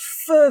Hubbard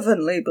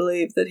fervently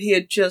believed that he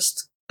had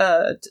just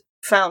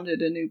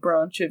founded a new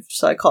branch of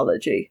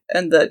psychology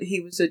and that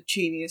he was a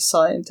genius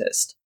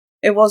scientist.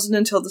 It wasn't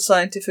until the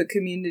scientific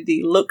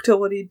community looked at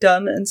what he'd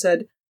done and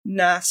said,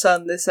 nah,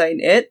 son, this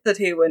ain't it, that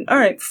he went,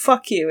 alright,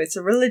 fuck you, it's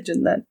a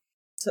religion then.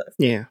 So,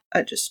 yeah.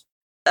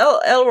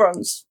 L.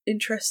 Ron's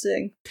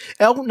interesting.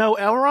 L.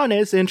 Ron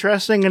is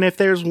interesting, and if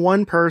there's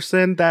one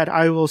person that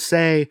I will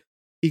say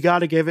you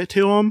gotta give it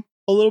to him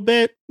a little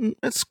bit,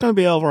 it's gonna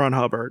be L. Ron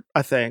Hubbard,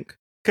 I think.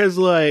 Because,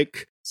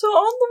 So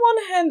on the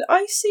one hand,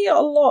 I see a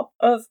lot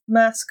of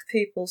masked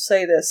people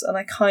say this, and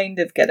I kind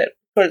of get it,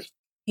 but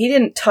he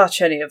didn't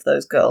touch any of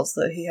those girls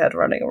that he had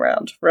running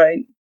around,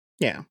 right?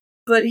 Yeah.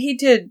 But he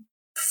did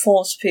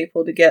force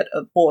people to get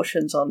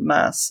abortions en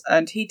masse,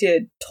 and he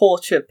did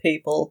torture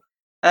people,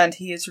 and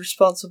he is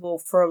responsible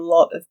for a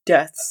lot of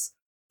deaths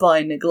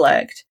by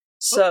neglect.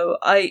 So,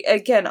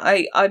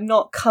 I'm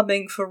not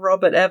coming for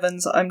Robert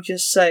Evans, I'm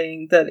just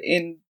saying that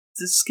in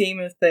the scheme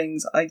of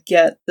things, I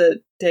get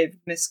that David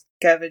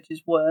Miscavige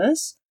is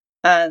worse,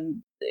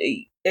 and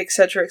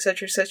etc.,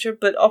 etc., etc.,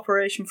 but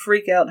Operation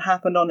Freakout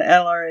happened on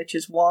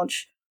LRH's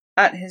watch,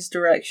 at his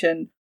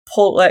direction.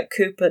 Paulette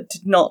Cooper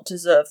did not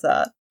deserve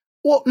that.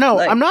 Well, no,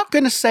 I'm not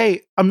gonna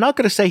say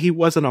he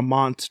wasn't a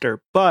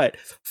monster, but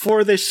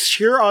for the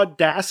sheer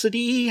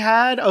audacity he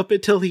had up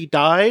until he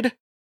died,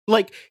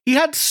 he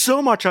had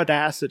so much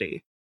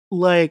audacity.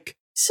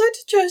 So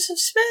did Joseph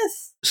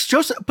Smith.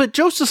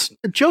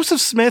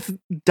 Joseph Smith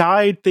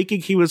died thinking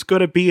he was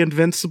gonna be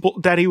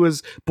invincible, that he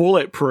was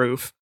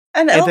bulletproof.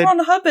 And L. Ron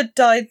Hubbard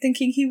died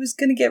thinking he was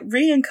gonna get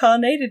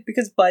reincarnated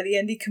because by the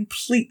end he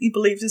completely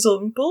believed his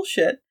own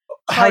bullshit.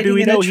 How do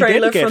we know he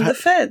didn't get from the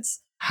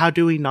feds? How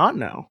do we not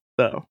know,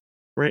 though?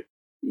 Right?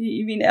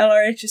 You mean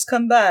LRH has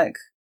come back?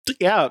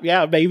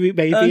 Yeah, maybe.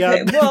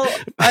 Okay, well,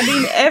 I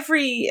mean,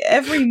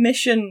 every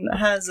mission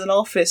has an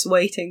office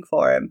waiting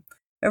for him.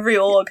 Every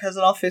org has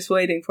an office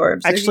waiting for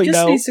him, so Actually, he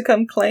just no. needs to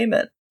come claim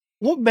it.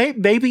 Well,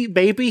 maybe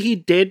he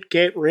did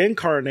get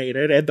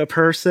reincarnated, and the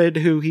person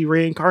who he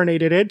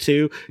reincarnated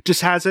into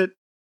just hasn't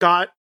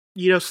got,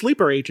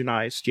 sleeper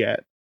agentized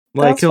yet.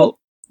 Like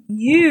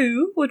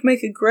You would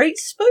make a great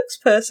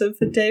spokesperson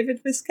for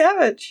David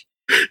Miscavige.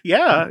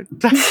 Yeah.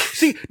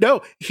 See,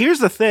 no, here's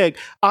the thing.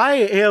 I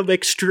am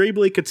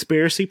extremely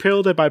conspiracy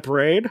pilled in my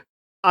brain.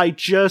 I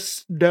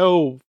just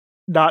know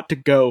not to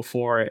go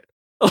for it.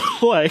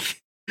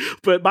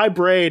 But my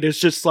brain is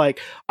just like,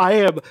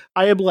 I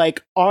am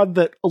like on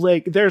the,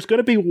 like, there's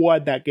gonna be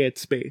one that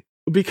gets me.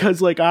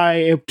 Because, like,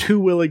 I am too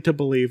willing to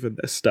believe in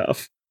this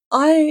stuff.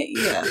 He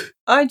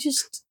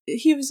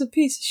was a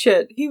piece of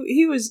shit.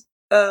 He was,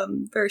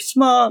 very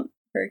smart,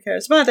 very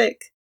charismatic.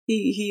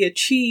 He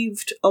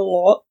achieved a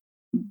lot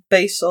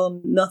based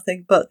on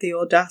nothing but the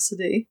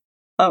audacity.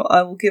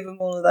 I will give him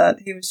all of that.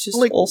 He was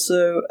just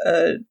also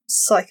a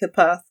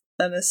psychopath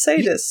and a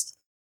sadist.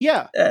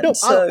 Yeah. No,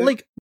 so,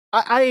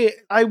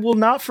 I will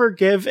not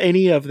forgive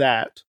any of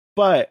that,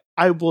 but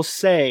I will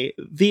say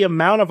the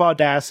amount of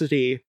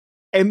audacity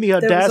and the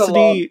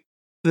audacity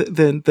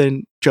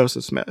than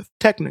Joseph Smith,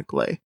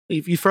 technically.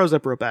 He froze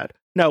up real bad.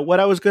 No, what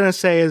I was going to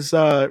say is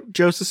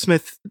Joseph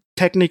Smith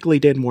technically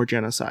did more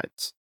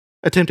genocides.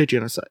 Attempted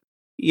genocide.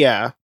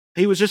 Yeah.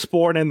 He was just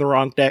born in the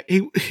wrong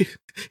he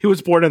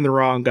was born in the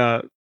wrong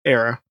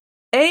era.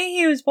 A,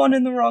 he was born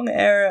in the wrong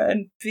era,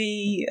 and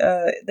B,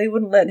 they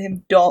wouldn't let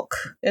him dock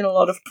in a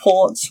lot of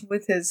ports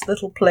with his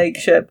little plague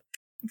ship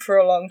for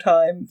a long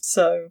time,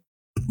 so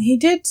he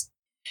did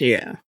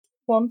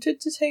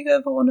wanted to take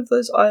over one of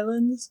those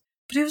islands,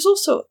 but he was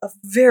also a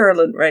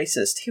virulent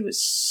racist. He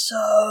was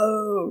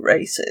so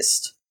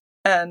racist,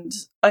 and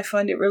I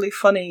find it really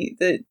funny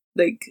that,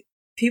 like,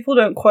 people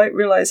don't quite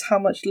realize how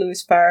much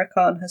Louis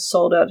Farrakhan has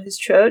sold out his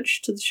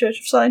church to the Church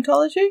of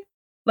Scientology.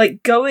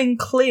 Like, Going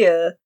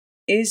Clear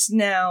is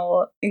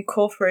now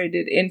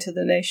incorporated into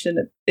the Nation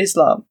of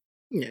Islam.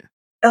 Yeah.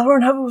 L.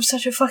 Ron Hubbard was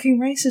such a fucking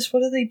racist.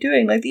 What are they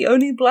doing? Like, the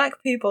only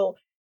black people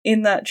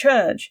in that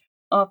church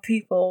are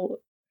people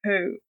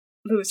who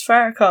Louis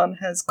Farrakhan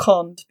has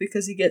conned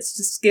because he gets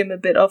to skim a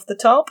bit off the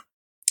top.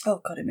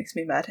 Oh god, it makes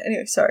me mad.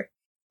 Anyway, sorry.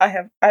 I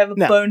have a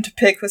bone to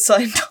pick with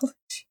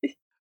Scientology.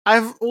 I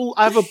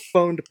have a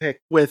bone to pick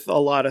with a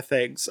lot of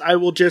things. I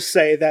will just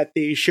say that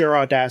the sheer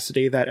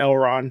audacity that L.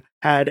 Ron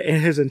had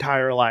in his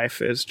entire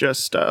life is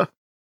just, I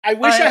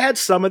wish I had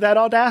some of that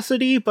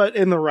audacity, but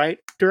in the right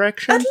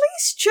direction. At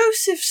least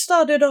Joseph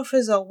started off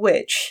as a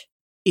witch.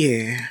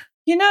 Yeah.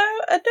 You know,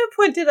 at no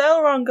point did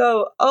L. Ron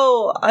go,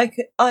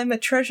 I'm a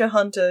treasure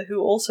hunter who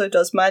also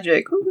does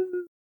magic.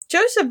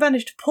 Joseph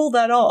managed to pull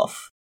that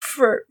off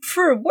for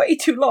way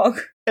too long.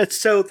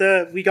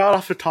 We got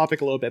off the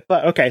topic a little bit,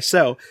 but okay,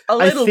 so a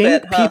little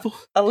bit.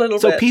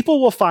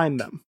 People will find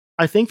them.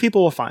 I think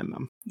people will find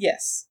them.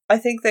 Yes. I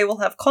think they will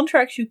have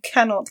contracts you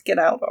cannot get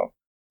out of.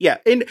 Yeah,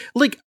 and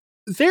like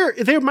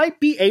there might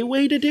be a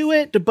way to do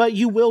it, but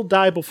you will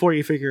die before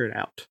you figure it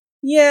out.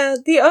 Yeah,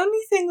 the only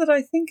thing that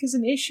I think is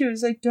an issue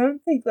is I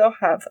don't think they'll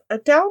have a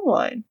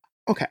downline.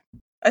 Okay.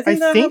 I think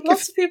they'll have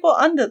lots of people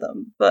under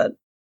them, but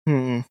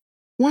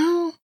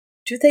well,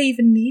 do they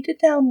even need a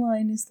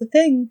downline is the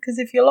thing, because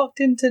if you're locked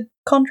into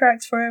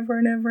contracts forever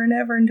and ever and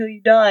ever until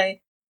you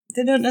die,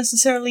 they don't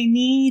necessarily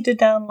need a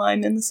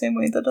downline in the same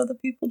way that other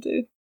people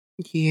do.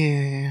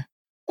 Yeah.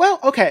 Well,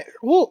 okay.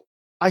 Well,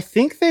 I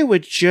think they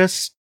would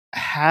just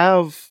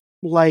have,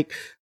 a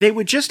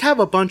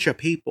bunch of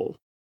people,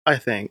 I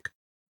think,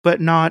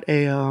 but not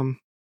a,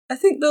 I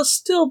think they'll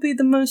still be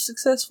the most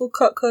successful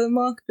Cutco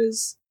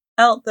marketers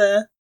out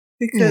there,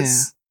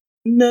 because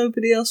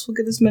nobody else will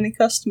get as many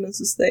customers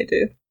as they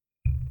do.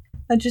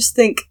 I just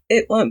think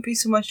it won't be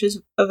so much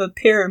of a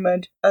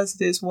pyramid as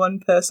it is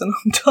one person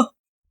on top.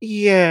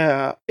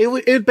 Yeah,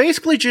 it'd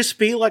basically just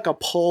be like a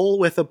pole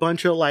with a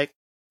bunch of like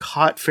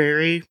hot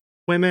fairy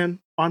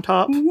women on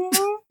top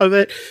of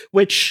it,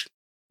 which,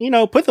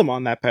 put them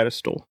on that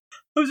pedestal.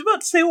 I was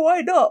about to say why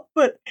not,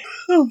 but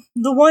the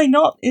why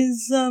not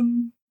is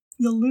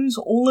you'll lose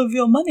all of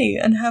your money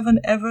and have an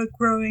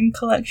ever-growing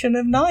collection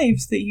of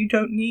knives that you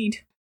don't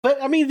need.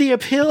 But I mean, the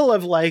appeal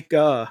of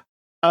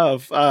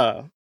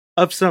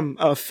some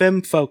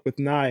femme folk with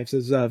knives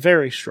is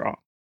very strong.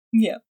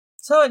 Yeah.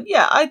 So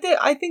yeah, I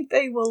think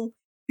they will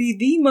be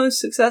the most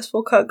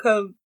successful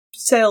Cutco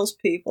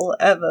salespeople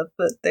ever,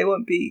 but they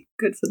won't be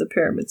good for the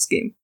pyramid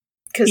scheme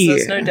because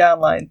there's no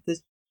downline.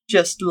 There's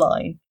just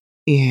line.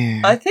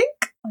 Yeah. I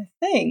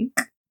think,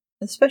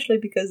 especially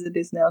because it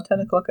is now 10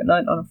 o'clock at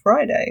night on a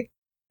Friday,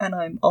 and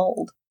I'm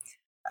old.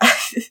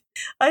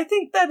 I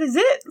think that is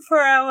it for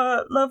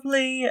our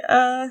lovely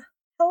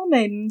Hell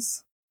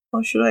Maidens,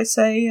 or should I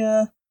say,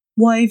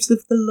 wives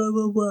of the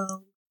lower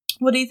world.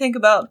 What do you think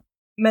about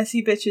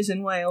messy bitches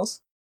in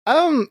Wales?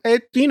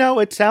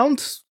 It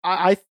sounds.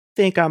 I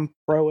think I'm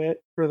pro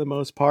it for the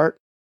most part.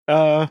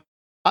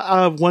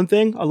 One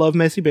thing, I love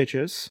messy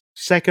bitches.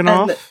 Second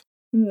off,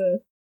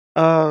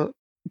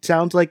 it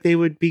sounds like they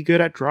would be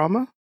good at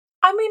drama.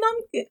 I mean,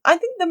 I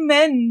think the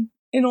men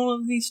in all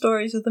of these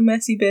stories are the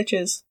messy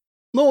bitches.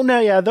 No,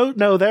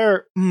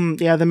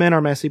 the men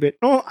are messy, but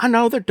no, I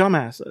know they're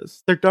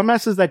dumbasses. They're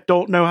dumbasses that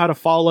don't know how to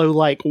follow,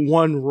 like,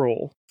 one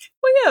rule.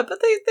 Well, yeah, but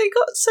they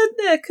got sent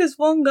there because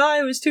one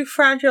guy was too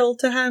fragile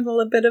to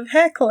handle a bit of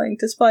heckling,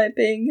 despite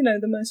being,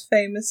 the most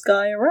famous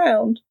guy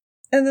around.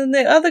 And then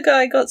the other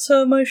guy got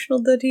so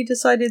emotional that he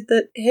decided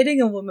that hitting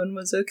a woman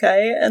was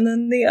okay, and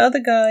then the other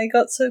guy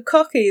got so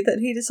cocky that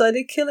he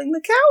decided killing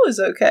the cow was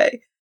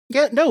okay.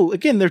 Yeah, no,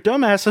 again, they're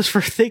dumbasses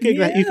for thinking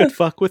that you could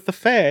fuck with the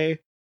Fae.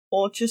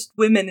 Or just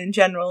women in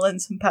general in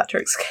St.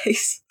 Patrick's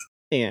case.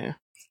 Yeah.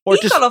 Or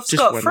he got off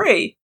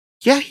scot-free.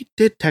 Yeah, he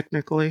did,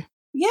 technically.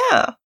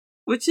 Yeah.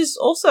 Which is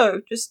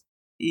also just,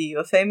 you're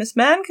a famous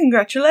man,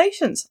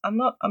 congratulations. I'm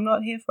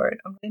not here for it.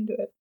 I'm into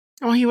it.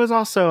 Well, he was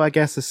also, I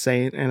guess, a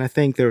saint, and I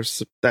think they're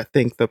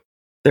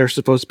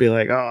supposed to be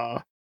like,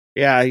 oh,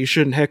 yeah, you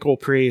shouldn't heckle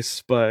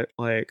priests, but,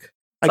 like,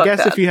 I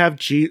guess if you have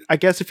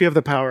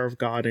the power of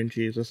God and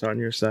Jesus on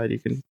your side, you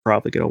can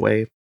probably get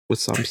away with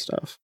some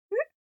stuff.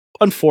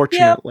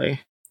 Unfortunately. Yep.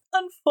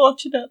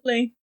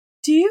 Unfortunately.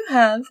 Do you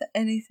have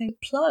anything to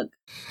plug?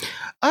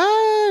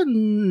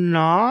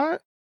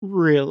 Not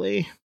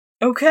really.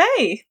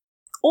 Okay.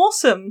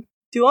 Awesome.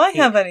 Do I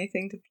have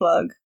anything to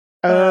plug?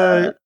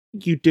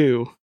 You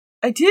do.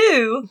 I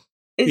do?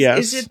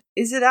 Yes.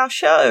 Is it our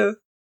show?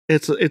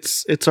 It's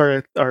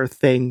our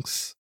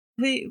things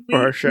for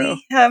our show.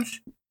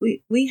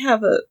 We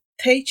have a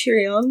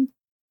Patreon,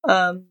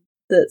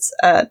 that's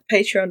at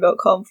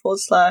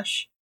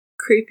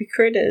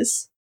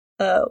patreon.com/creepycritters.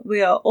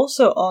 We are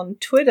also on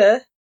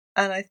Twitter,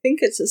 and I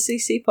think it's a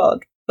CC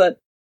pod, but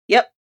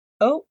yep.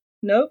 Oh,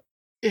 no.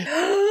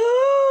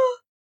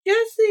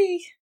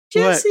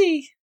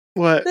 Jesse!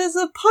 What? There's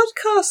a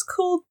podcast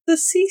called the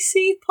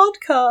CC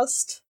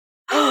Podcast.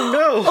 Oh,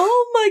 no!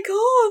 Oh my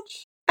god!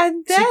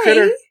 And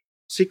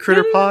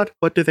Critter Pod?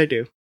 What do they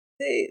do?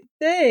 They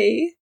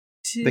do...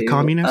 The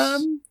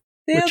communists?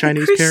 With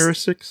Chinese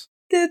characteristics?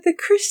 They're the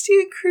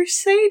Christian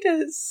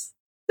Crusaders.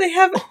 They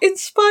have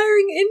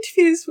inspiring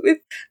interviews with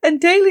and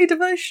daily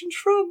devotions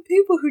from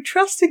people who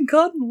trust in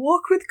God and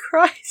walk with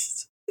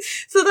Christ.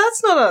 So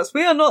that's not us.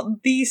 We are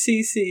not the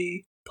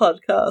CC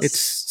Podcast.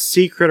 It's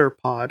Critter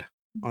Pod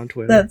on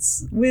Twitter.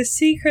 We're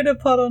Critter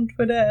Pod on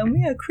Twitter, and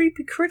we are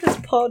Creepy Critters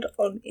Pod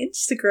on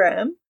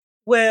Instagram,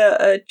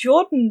 where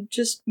Jordan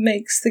just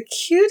makes the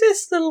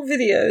cutest little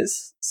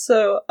videos.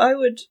 So I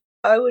would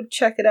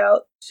check it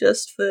out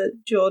just for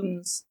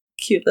Jordan's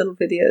cute little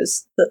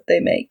videos that they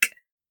make.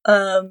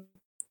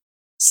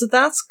 So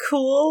that's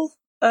cool.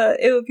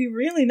 It would be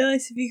really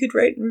nice if you could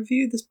rate and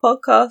review this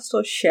podcast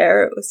or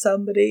share it with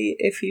somebody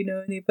if you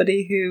know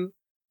anybody who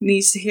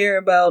needs to hear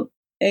about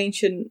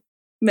ancient,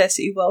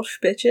 messy Welsh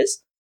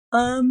bitches.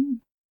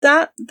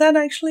 That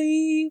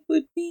actually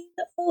would mean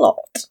a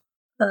lot.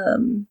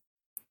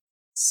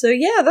 So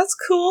yeah, that's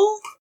cool.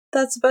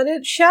 That's about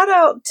it. Shout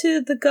out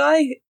to the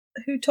guy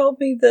who told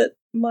me that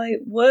my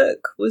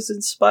work was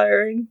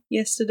inspiring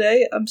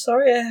yesterday. I'm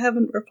sorry I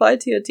haven't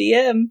replied to your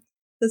DM.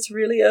 That's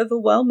really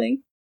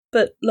overwhelming.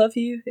 But love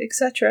you,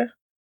 etc.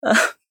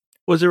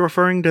 Was it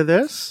referring to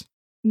this?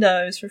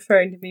 No, it's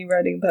referring to me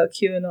writing about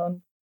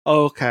QAnon.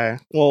 Okay.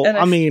 Well,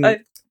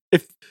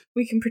 if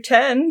we can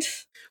pretend.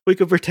 We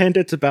could pretend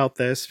it's about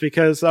this,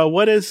 because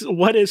what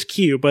is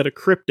Q but a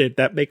cryptid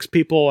that makes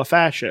people a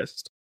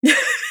fascist?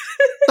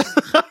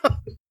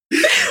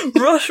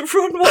 Ron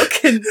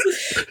Watkins,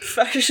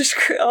 fascist.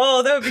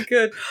 Oh, that would be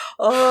good.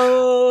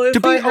 Oh,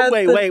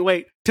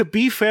 wait. To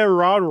be fair,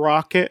 Ron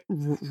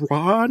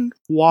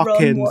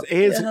Watkins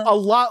is a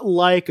lot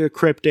like a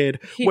cryptid,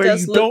 where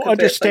you don't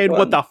understand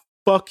what the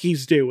fuck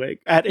he's doing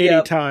at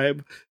any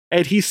time,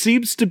 and he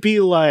seems to be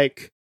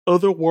like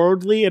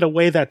otherworldly in a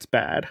way that's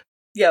bad.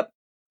 Yep,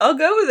 I'll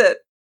go with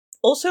it.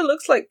 Also,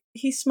 looks like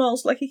he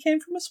smells like he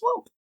came from a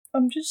swamp.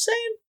 I'm just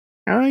saying.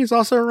 He's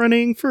also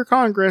running for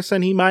Congress,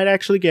 and he might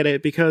actually get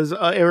it, because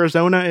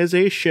Arizona is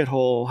a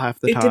shithole half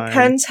the time. It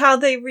depends how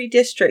they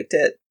redistrict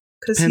it,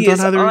 because he is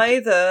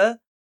either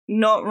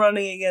not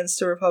running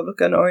against a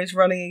Republican or he's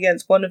running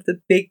against one of the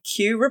big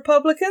Q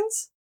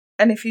Republicans.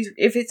 And if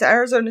it's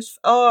Arizona's,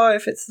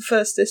 if it's the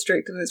first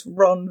district and it's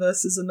Ron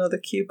versus another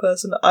Q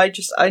person, I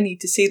need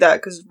to see that,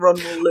 because Ron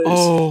will lose.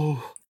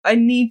 Oh, I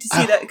need to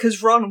see that,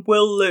 because Ron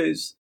will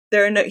lose.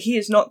 He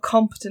is not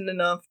competent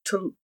enough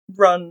to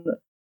run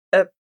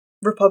a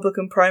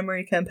Republican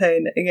primary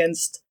campaign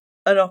against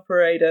an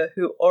operator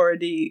who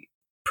already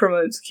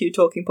promotes Q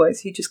talking points.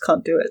 He just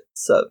can't do it.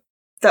 So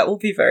that will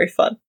be very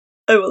fun.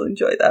 I will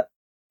enjoy that.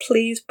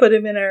 Please put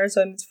him in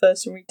Arizona's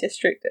first and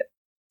redistrict it.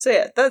 So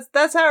yeah,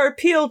 that's our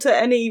appeal to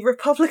any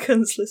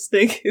Republicans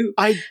listening who...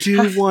 I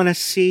do want to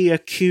see a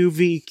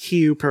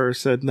QVQ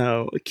person,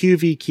 though. A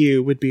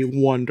QVQ would be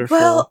wonderful.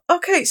 Well,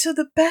 okay, so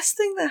the best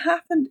thing that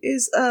happened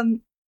is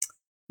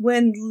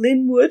when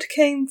Lin Wood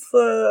came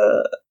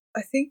for...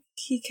 I think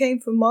he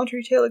came for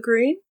Marjorie Taylor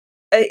Greene.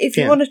 If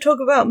you want to talk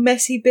about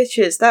messy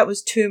bitches, that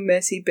was two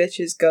messy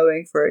bitches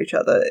going for each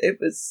other. It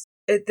was...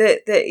 They're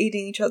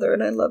eating each other,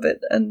 and I love it.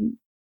 And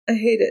I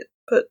hate it.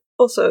 But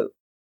also,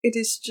 it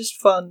is just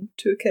fun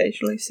to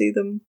occasionally see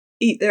them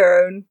eat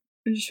their own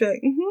and just be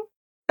like,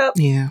 yep.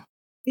 Yeah.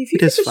 If you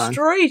could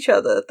destroy each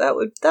other, that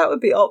would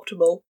be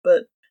optimal.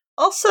 But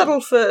I'll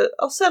settle for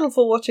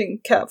watching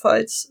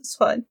catfights. It's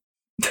fine.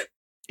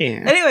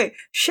 Yeah. Anyway,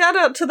 shout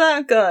out to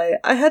that guy.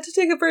 I had to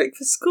take a break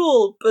for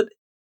school, but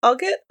I'll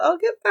get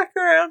back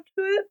around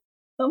to it.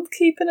 I'm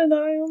keeping an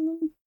eye on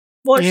them.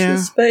 Watch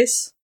this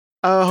space.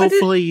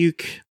 Hopefully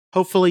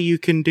you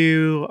can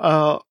do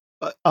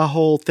a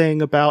whole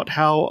thing about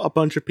how a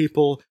bunch of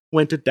people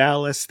went to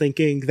Dallas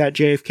thinking that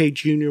JFK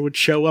Jr. would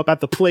show up at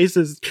the place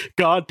his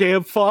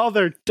goddamn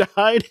father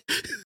died.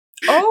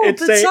 Oh,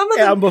 but some of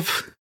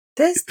them...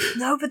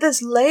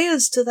 there's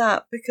layers to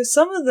that, because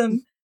some of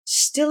them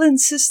still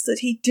insist that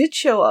he did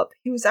show up.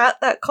 He was at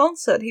that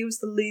concert. He was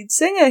the lead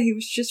singer. He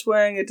was just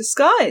wearing a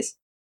disguise.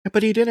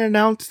 But he didn't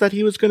announce that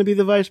he was going to be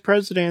the vice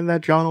president and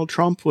that Donald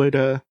Trump would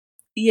would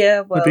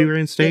be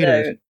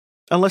reinstated.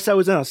 Unless that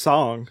was in a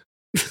song.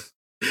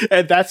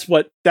 And that's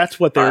what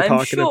they're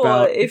talking about.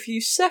 I'm sure if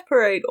you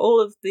separate all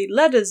of the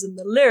letters and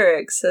the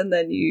lyrics and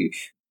then you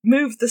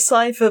move the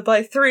cipher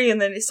by 3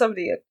 and then it's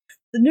somebody...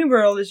 The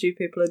numerology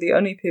people are the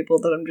only people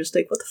that I'm just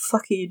like, what the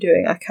fuck are you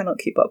doing? I cannot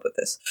keep up with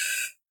this.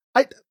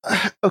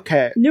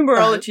 Okay.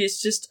 Numerology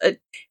is just...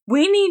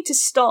 we need to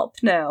stop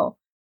now.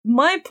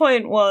 My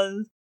point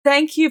was,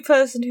 thank you,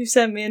 person who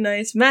sent me a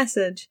nice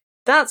message.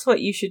 That's what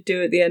you should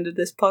do at the end of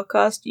this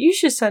podcast. You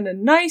should send a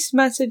nice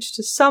message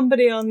to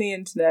somebody on the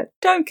internet.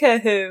 Don't care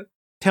who.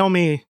 Tell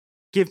me.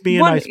 Give me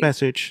a nice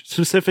message.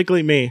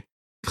 Specifically me.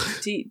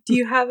 Do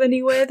you have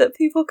anywhere that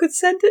people could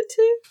send it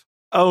to?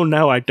 Oh,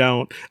 no, I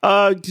don't.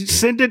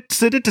 Send it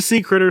to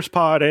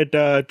SeaCrittersPod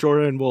and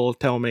Jordan will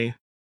tell me.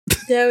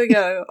 There we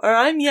go. Or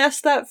I'm Yes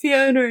That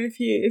Fiona if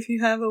you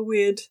have a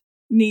weird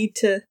need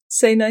to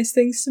say nice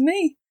things to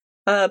me.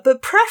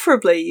 But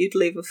preferably you'd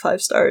leave a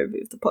 5-star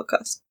review of the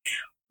podcast.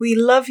 We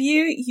love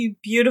you, you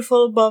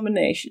beautiful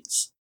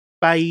abominations.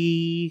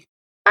 Bye.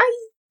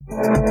 Bye.